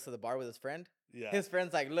and he goes to the bar with his friend, Yeah. his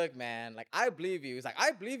friend's like, look, man, like I believe you. He's like,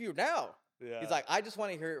 I believe you now. Yeah. He's like, I just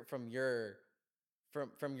want to hear it from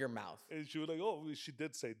your mouth. And she was like, "Oh, she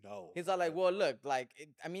did say no." He's all like, well, look, like,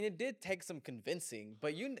 I mean, it did take some convincing,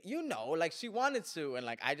 but you know, like, she wanted to, and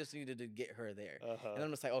like, I just needed to get her there. And I'm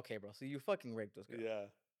just like, okay, bro, so you fucking raped this girl. Yeah.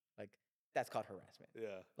 Like, that's called harassment.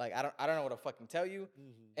 Yeah. Like, I don't know what to fucking tell you.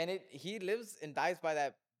 And he lives and dies by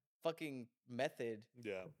that fucking method.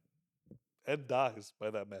 Yeah. And dies by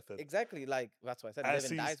that method. Exactly. Like, that's why I said As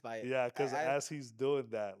live and dies by it. Yeah, because I- as he's doing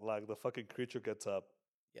that, like the fucking creature gets up,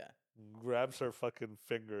 Yeah. grabs her fucking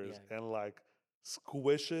fingers, Yeah. and like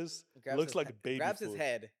squishes, Grabs looks his like he- baby grabs food, his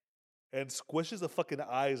head. and squishes the fucking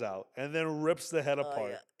eyes out, and then rips the head Oh,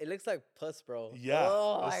 apart. yeah. It looks like puss, bro. Yeah,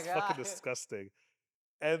 Oh my it's fucking God. disgusting.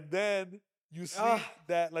 And then you see Ah.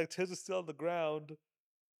 that like Tess is still on the ground,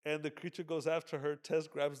 and the creature goes after her. Tess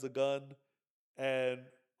grabs the gun, and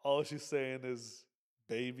all she's saying is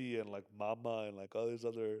baby and like mama and like all this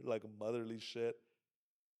other like motherly shit.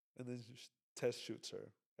 And then Tess shoots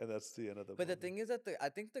her, and that's the end of the But the movie. thing is that I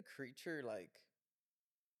think the creature like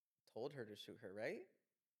told her to shoot her, right?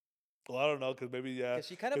 Well, I don't know, because maybe yeah, Because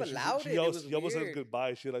she kind of 'cause allowed it. It almost, was she almost says weird.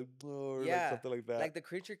 goodbye. She like or like Yeah, something like that. like the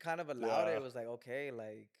creature kind of allowed it. Yeah. It was like, okay,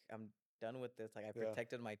 like I'm done with this. Like I Yeah.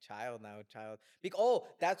 protected my child now, child. Oh,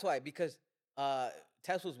 that's why because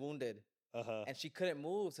Tess was wounded and she couldn't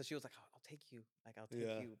move, so she was like, I'll take you, like I'll take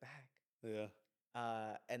Yeah. you back.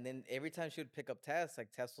 Yeah. And then every time she would pick up Tess,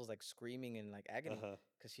 like Tess was like screaming in like agony Uh-huh.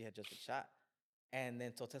 because she had just been shot. And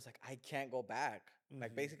then so Tess like, I can't go back.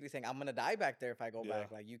 Like Mhm. basically saying, I'm gonna die back there if I go Yeah.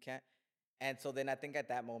 back. Like you can't. And so then I think at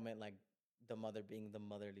that moment, like the mother being the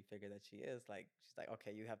motherly figure that she is, like she's like,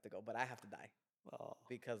 okay, you have to go, but I have to die Oh,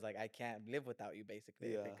 because like I can't live without you.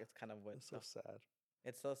 Basically, I think Yeah. it's kind of what it's so sad.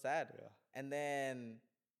 it's so sad. Yeah. And then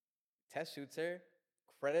Tess shoots her,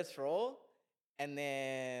 credits roll, and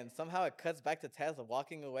then somehow it cuts back to Tess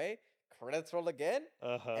walking away. Credits roll again,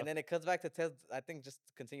 Uh-huh. and then it cuts back to Tess. I think just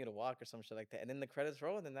to continue to walk or some shit like that. And then the credits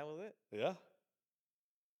roll, and then that was it. Yeah.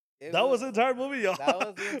 It That was the entire movie, y'all. that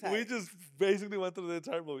was the We entire- just basically went through the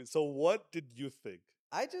entire movie. So what did you think?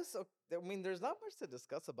 I mean, there's not much to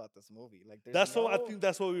discuss about this movie. Like, there's That's what I no- think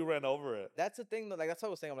that's what we ran over it. That's the thing, though. Like, that's what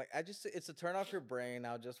I was saying. I'm like, it's a turn off your brain.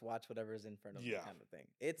 I'll just watch whatever's in front of me, Yeah. kind of thing.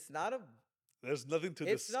 It's not a. There's nothing to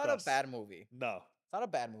It's discuss. not a bad movie. No. It's not a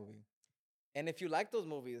bad movie. And if you like those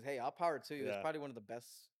movies, hey, all power to you. Yeah. It's probably one of the best.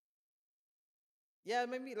 Yeah,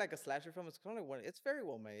 maybe like a slasher film. It's kind of one. It's very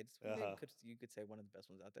well made. Maybe Uh-huh. you could say one of the best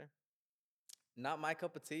ones out there. Not my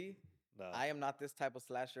cup of tea. No. I am not this type of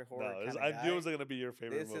slasher horror. No. Kinda I knew it guy. was gonna be your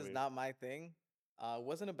favorite This movie. is not my thing.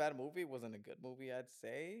 Wasn't a bad movie. Wasn't a good movie, I'd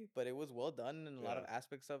say, but it was well done in a lot of Yeah.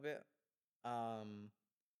 aspects of it.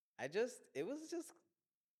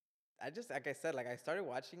 I just like I said, like I started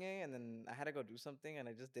watching it and then I had to go do something and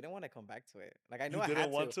I just didn't want to come back to it. Like I know You I didn't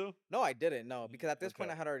had want to. to? No, I didn't. No, because at this point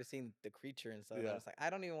I Okay. had already seen the creature and stuff. And I Yeah. was like, I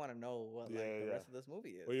don't even want to know what like Yeah, the yeah. rest of this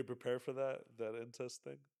movie is. Were you prepared for that incest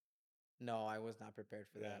thing? No, I was not prepared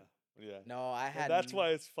for that. Yeah. No, I And had. that's why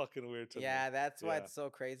it's fucking weird to Yeah, me. that's why Yeah. it's so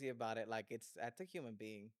crazy about it. Like that's a human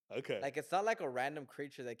being. Okay. Like it's not like a random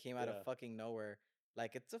creature that came out Yeah. of fucking nowhere.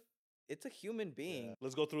 Like it's a human being. Yeah.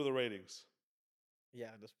 Let's go through the ratings.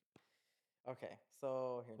 Yeah. Just okay.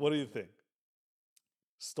 So here. What do you think?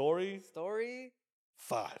 Story Story.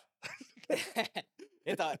 5.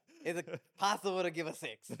 It's possible to give a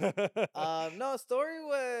 6. No, story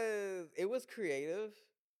was creative.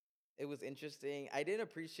 It was interesting. I didn't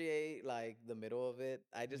appreciate like the middle of it.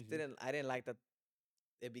 I just Mhm. I didn't like that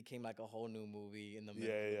it became like a whole new movie in the middle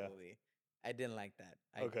of the Yeah. movie. I didn't like that.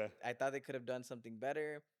 Okay. I thought they could have done something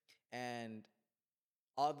better. And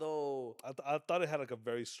although I thought it had like a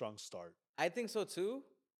very strong start. I think so too,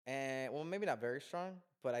 and well, maybe not very strong,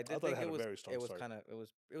 but I did thought it think had it a was very strong start.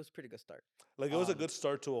 it was pretty good start. Like it was a Um, good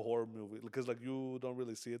start to a horror movie because like you don't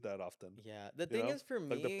really see it that often. Yeah, the you thing know? is for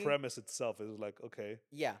me, Like the premise itself is like okay.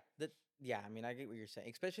 yeah, I mean, I get what you're saying,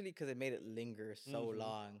 especially because it made it linger so Mhm.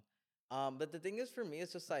 long. But the thing is for me,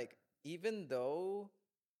 it's just like even though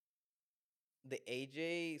the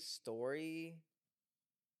AJ story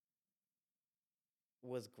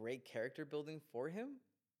was great character building for him,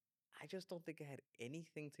 I just don't think it had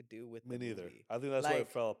anything to do with Me the neither. movie. I think that's why it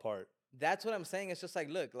Like, fell apart. That's what I'm saying. It's just like,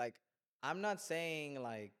 look, like I'm not saying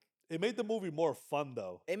like It made the movie more fun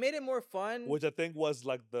though, It made it more fun. which I think was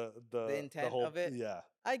like the intent whole of it. yeah.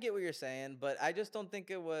 I get what you're saying, but I just don't think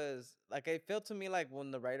it was like it felt to me like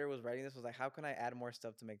when the writer was writing this was like, how can I add more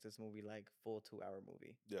stuff to make this movie like full 2 hour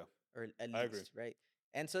movie Yeah, or at I agree. least right?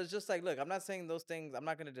 And so it's just like, look, I'm not saying those things. I'm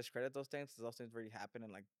not gonna discredit those things because those things already happen,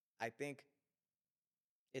 and like I think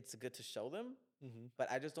it's good to show them, Mm-hmm.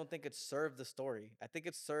 but I just don't think it served the story. I think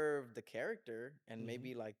it served the character and Mhm.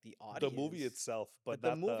 maybe like the The audience. movie itself, but But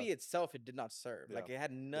the not movie the itself, it did not serve. yeah. Like it had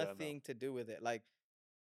Yeah, no. nothing to do with it. Like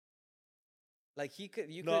he could,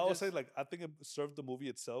 you No, could I would just. say like I think it served the movie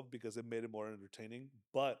itself because it made it more entertaining,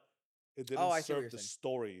 but it Oh, didn't I see what serve you're the saying.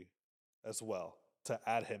 story as well to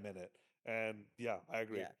add him in it. And yeah, I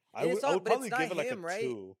agree. Yeah, I and would it's I not, would but it's probably not give it like him, a right?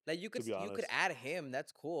 2, Like you to could be you could honest. add him.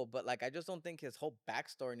 That's cool, but like I just don't think his whole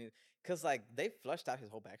backstory, because like they flushed out his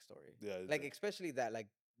whole backstory. Yeah, it Like did. especially that like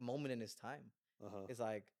moment in his time Uh-huh. is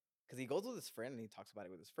like because he goes with his friend and he talks about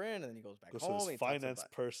it with his friend, and then he goes back Goes to home this and he talks finance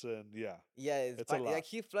about person. Yeah. yeah, It's a lot. like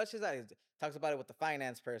he flushes out. He talks about it with the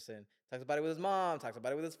finance person, talks about it with his mom, talks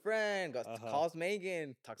about it with his friend, goes Uh-huh. calls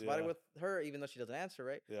Megan, talks about it Yeah. with her, even though she doesn't answer,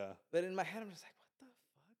 right? Yeah. But in my head, I'm just like, what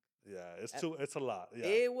the fuck? Yeah. And It's a lot. Yeah.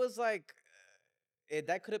 it was like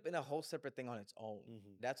that could have been a whole separate thing on its own.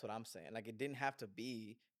 Mhm. That's what I'm saying. Like it didn't have to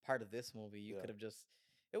be part of this movie. You Yeah. could have just.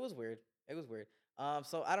 It was weird. It was weird.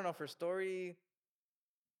 So I don't know for story.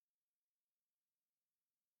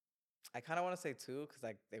 I kind of want to say 2 because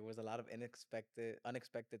like there was a lot of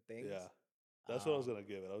unexpected things. Yeah. That's what I was Um, gonna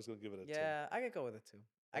give it. I was gonna give it a 2. yeah, I could go with a 2.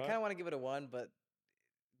 I All kind right. of want to give it a 1, but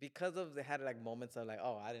because of they had like moments of like,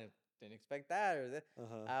 oh, I didn't expect that or that,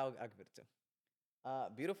 Uh-huh. I'll give it a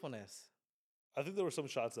 2. Beautifulness. I think there were some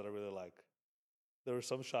shots that I really like. There were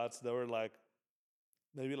some shots that were like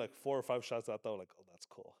maybe like 4 or 5 shots that I thought like, oh, that's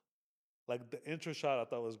cool. Like the intro shot I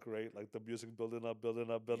thought was great. Like the music building up, building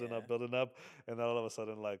up, building Yeah. up, building up, and then all of a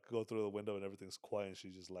sudden like go through the window and everything's quiet and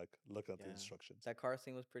she's just like looking at the Yeah. instructions. That car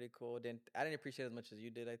scene was pretty cool. I didn't appreciate it as much as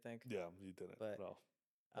you did, I think. Yeah, you didn't. But No.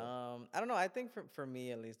 I don't know. I think for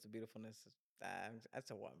me at least, the beautifulness is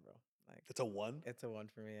that's a 1, bro. Like It's a 1. it's a 1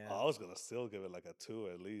 for me. I Yeah, was gonna still give it like a 2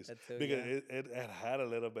 at least a 2. because Yeah, it had a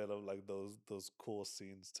little bit of like those cool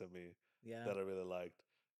scenes to me yeah, that I really liked,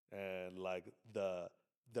 and like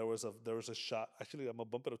there was a shot. Actually, I'm gonna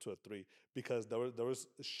bump it up to a 3 because there was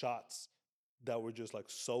shots that were just like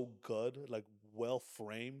so good, like well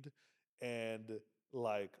framed, and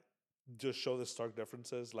like just show the stark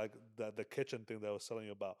differences. Like the kitchen thing that I was telling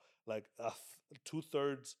you about, like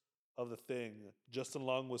 2/3 of the thing, Justin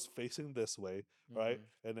Long was facing this way, right, mhm,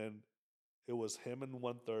 and then it was him in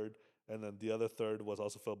 1/3, and then the other third was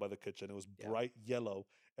also filled by the kitchen. It was yeah, bright yellow,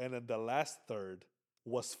 and then the last third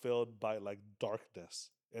was filled by like darkness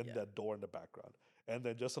and yeah. that door in the background. And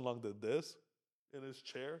then Justin Long did this in his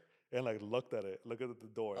chair and like looked at it, looked at the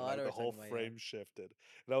door, Oh, and I know like the what you're whole talking about. frame shifted.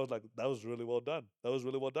 And I was like, that was really well done. That was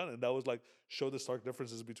really well done, and that was like show the stark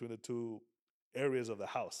differences between the two areas of the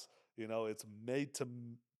house. You know, it's made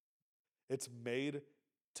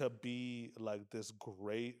to be like this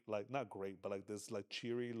great, like not great, but like this like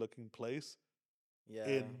cheery looking place Yeah,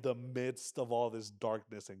 in the midst of all this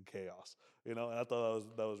darkness and chaos. You know, and I thought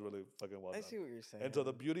that was really fucking well I done. see what you're saying. And so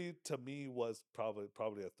the beauty to me was probably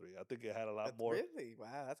a 3. I think it had a lot That's more. really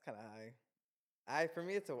wow. That's kind of high. For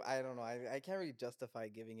me, it's a. I don't know. I can't really justify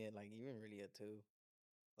giving it like even really a 2.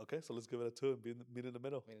 Okay, so let's give it a 2 and meet in the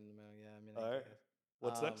middle. Meet in the middle. Yeah, I mean, I All right. guess.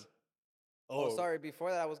 What's next? Oh, Oh, sorry. Before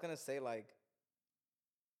that, I was gonna say like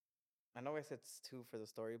I know I said it's 2 for the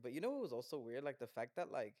story, but you know what was also weird? Like the fact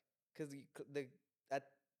that like because the at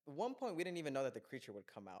one point we didn't even know that the creature would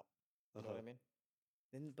come out. You know what uh-huh. I mean?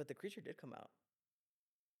 Then, but the creature did come out.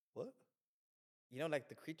 What? You know, like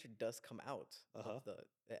the creature does come out Uh-huh. of the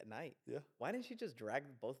at night. Yeah. Why didn't she just drag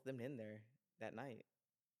both of them in there that night?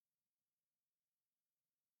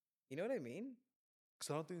 You know what I mean?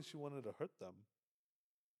 Because I don't think she wanted to hurt them.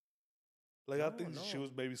 Like I No, think she no.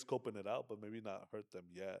 was maybe scoping it out, but maybe not hurt them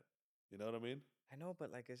yet. You know what I mean? I know,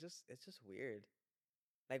 but like it's just weird.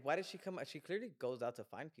 Like, why did she come out? She clearly goes out to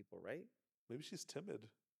find people, right? Maybe she's timid.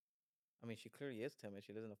 I mean, she clearly is timid.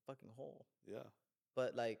 She lives in a fucking hole. Yeah.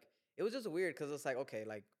 But like, it was just weird because it's like, okay,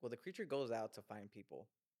 like, well, the creature goes out to find people.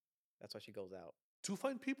 That's why she goes out. To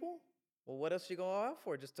find people? Well, what else she going out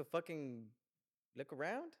for? Just to fucking look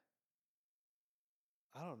around?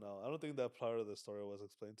 I don't know. I don't think that part of the story was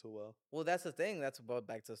explained too well. Well, that's the thing. That's about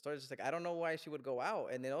back to the story. It's just like I don't know why she would go out,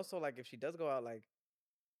 and then also like if she does go out, like,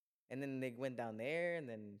 and then they went down there, and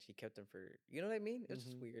then she kept them for, you know what I mean? It was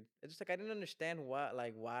just Mhm. weird. It's just like I didn't understand what,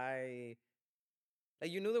 like, why.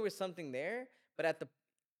 Like you knew there was something there, but at the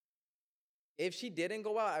if she didn't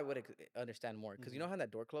go out, I would understand more because you know Mhm. how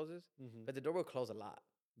that door closes, Mhm. but the door will close a lot.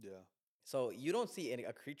 Yeah. So you don't see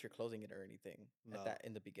a creature closing it or anything at No. that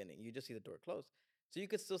in the beginning. You just see the door close. So you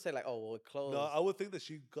could still say like, oh, well, it No, closed. I would think that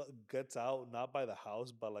she gets out not by the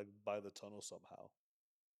house, but like by the tunnel somehow.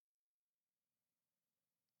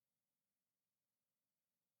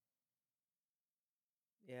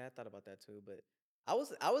 Yeah, I thought about that too, but I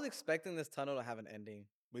was expecting this tunnel to have an ending,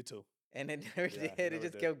 Me too. and it never Yeah, did. it It never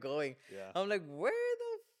just did. kept going. Yeah. I'm like, where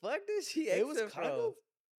the fuck did she It was exit kind from? of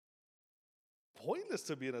pointless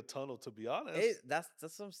to be in a tunnel, to be honest. That's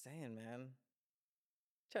what I'm saying, man.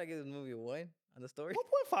 Try to give this movie a 1 on the story.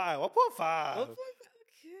 1.5. 1.5. 1.5. Okay.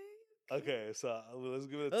 Okay, so let's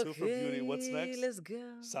give it a 2 for beauty. What's Okay, next? let's go.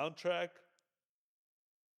 Soundtrack.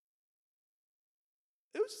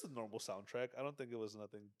 It was just a normal soundtrack. I don't think it was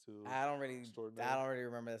nothing too I don't really extraordinary.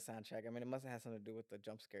 remember the soundtrack. I mean, it must have had something to do with the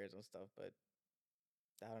jump scares and stuff, but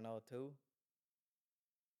I don't know. 2,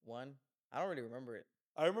 1. I don't really remember it.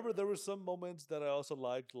 I remember there were some moments that I also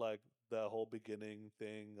liked, like the whole beginning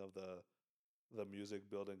thing of the music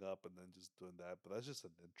building up and then just doing that. But that's just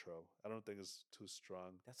an intro. I don't think it's too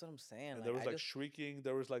strong. That's what I'm saying. And there was I like just shrieking.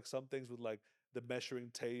 There was like some things with like the measuring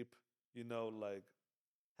tape. Like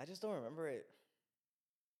I just don't remember it.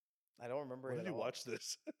 I don't remember when it did at you all. watch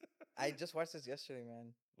this? I just watched this yesterday,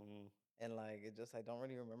 man, Mm, and like I don't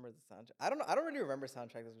really remember the soundtrack. I don't really remember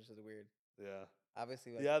soundtracks, which is weird. yeah.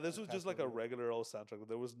 Obviously, like Yeah, this was past just like a movies. regular old soundtrack.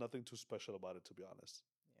 There was nothing too special about it, to be honest.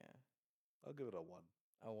 Yeah, I'll give it a 1.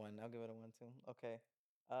 a 1. I'll give it a 1 too. Okay.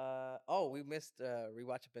 Oh, we missed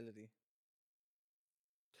rewatchability.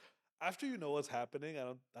 After you know what's happening,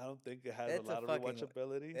 I don't think it has a It's a lot of fucking.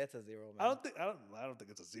 rewatchability. It's a 0, I man. don't think I don't think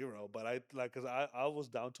it's a 0, but I like because I was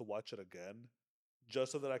down to watch it again,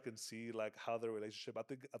 just so that I can see like how the relationship.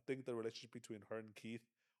 I think the relationship between her and Keith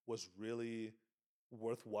was really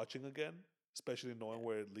worth watching again, especially knowing Yeah.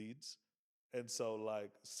 where it leads, and so like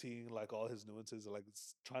seeing like all his nuances, like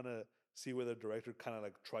trying to see where the director kind of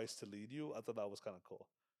like tries to lead you. I thought that was kind of cool.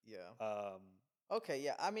 Yeah. Um, Okay.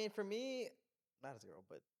 Yeah. I mean, for me, not a 0,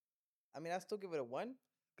 but I mean, I still give it a 1.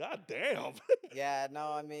 God damn, Yeah.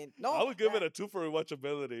 No. I mean, I no. would give it a 2 for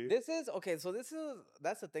rewatchability. This is okay. So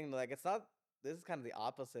that's the thing. Like, it's not. This is kind of the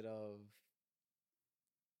opposite of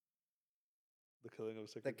The Killing of a the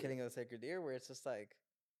Sacred Deer. Killing of the Sacred Deer, where it's just like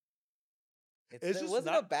It's it just wasn't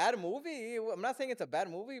a not bad movie. I'm not saying it's a bad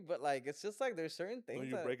movie, but like it's just like there's certain when things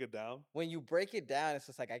you that break it down. when you break it down, it's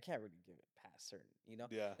just like I can't really give it past certain.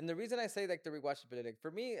 Yeah. And the reason I say like the rewatchability, like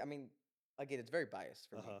for me, I mean, again, it's very biased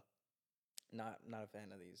for Uh me. huh. Not a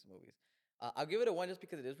fan of these movies. I'll give it a 1 just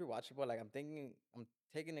because it is rewatchable. Like I'm taking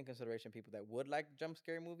in consideration people that would like jump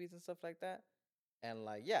scare movies and stuff like that. And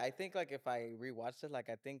like, yeah, I think like if I rewatched it, like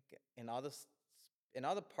I think in all in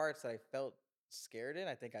all the parts that I felt scared in,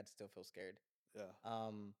 I think I'd still feel scared. Yeah.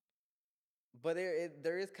 Um, but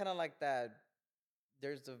there is kind of like that.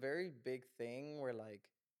 There's a very big thing where like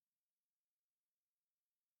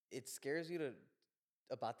it scares you to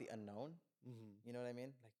about the unknown. Hmm. You know what I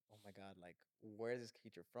mean? Like, oh my god, like where is this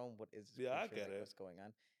creature from? What is this Yeah, I creature? get Like, it. what's going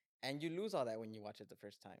on? And you lose all that when you watch it the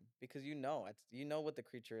first time because you know what the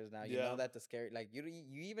creature is now. You know Yeah. that the scary like you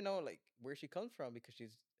even know like where she comes from because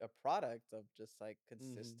she's a product of just like Hmm.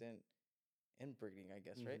 consistent inbreeding, I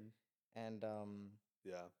guess, right? Hmm. And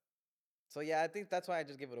Yeah. so yeah, I think that's why I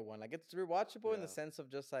just give it a 1. Like it's rewatchable in the Yeah. sense of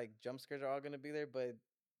just like jump scares are all gonna be there, but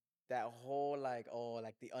that whole like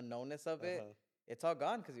like the unknownness of Uh it, huh. it's all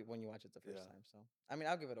gone because when you watch it the first Yeah. time. So I mean,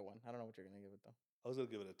 I'll give it a 1. I don't know what you're gonna give it though. I was gonna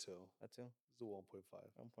give it a 2. A 2, It's a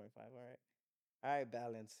 1.5. 1.5. All right,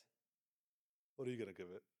 balance. What are you gonna give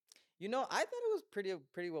it? I thought it was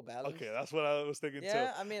pretty well balanced. Okay, that's what I was thinking too.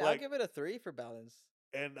 Yeah, I mean, I'll Like, give it a 3 for balance.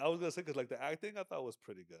 and I was gonna say because like the acting I thought was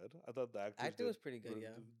pretty good. I thought the actors Acting was pretty good, re-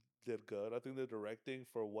 yeah. did good. I think the directing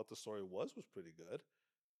for what the story was pretty good.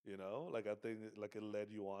 Like I think like it led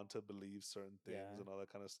you on to believe certain things Yeah, and all that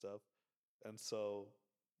kind of stuff. And so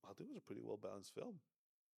I think it was a pretty well balanced film.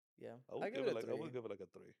 yeah. I I'll would give give it it a like I 3. would give it like a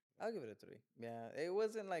 3. I'll give it a 3. Yeah, it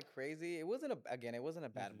wasn't like crazy. It wasn't it wasn't a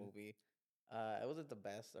bad Hmm. movie. It wasn't the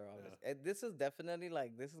best or Yeah. obvious. This is definitely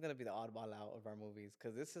like this is gonna be the oddball out of our movies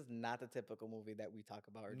because this is not the typical movie that we talk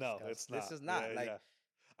about or No, discuss. it's This not. is Yeah, not like yeah.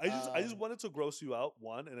 I just um wanted to gross you out,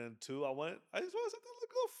 one, and then two, I just wanted something a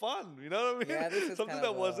little fun. You know what I mean? yeah, this is Something kind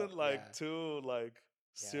of that a wasn't yeah, like too like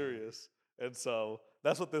yeah, serious. And so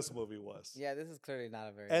that's what this movie was. yeah. This is clearly not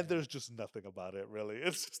a very And there's just nothing about it really.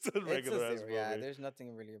 It's just a it's a regular ass 0. Yeah, movie. there's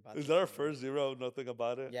nothing really about Is this that our movie. first 0? Nothing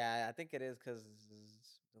about it? Yeah, I think it is because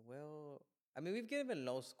well, I mean, we've given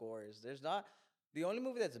low scores. There's not the only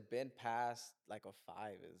movie that's been past like a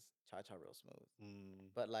 5 is Cha Cha Real Smooth. Mm,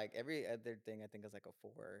 But like every other thing, I think is like a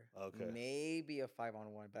 4, okay. maybe a 5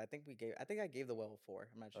 on 1. But I think I gave the well a 4.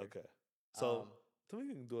 I'm not sure. Okay. So Um, think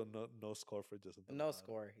we can do a no score for just No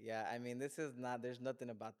score. Yeah, I mean, this is not. There's nothing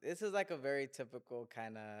about. This is like a very typical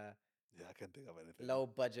kind of Yeah, I can't think of anything. low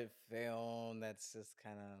budget film. That's just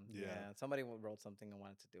kind of Yeah. yeah. Somebody wrote something and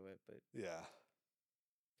wanted to do it, Yeah.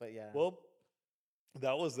 but yeah. Well,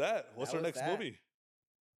 that was that. What's That our was next that. movie?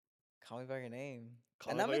 Call Me by Your Name.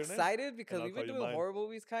 Call And Me I'm by Your Name? excited because I'll we've been call you doing mine. horror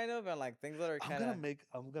movies kind of and like things that are kind of.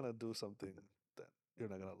 I'm gonna do something that you're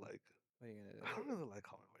not gonna like. What are you gonna do? I don't really like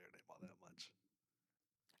Call Me by Your Name all that much.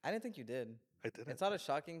 I didn't think you did. I didn't. It's not a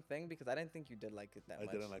shocking thing because I didn't think you did like it that I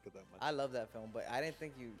much. didn't like it that much. I love that film, but I didn't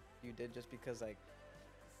think you did just because like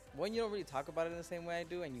one, you don't really talk about it in the same way I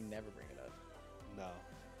do, and you never bring it up. No.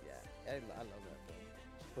 Yeah, I love that film.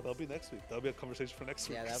 But that'll be next week. That'll be a conversation for next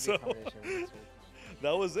week. Yeah, that'll So, be a conversation for next week.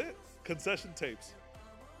 that was it. Concession tapes.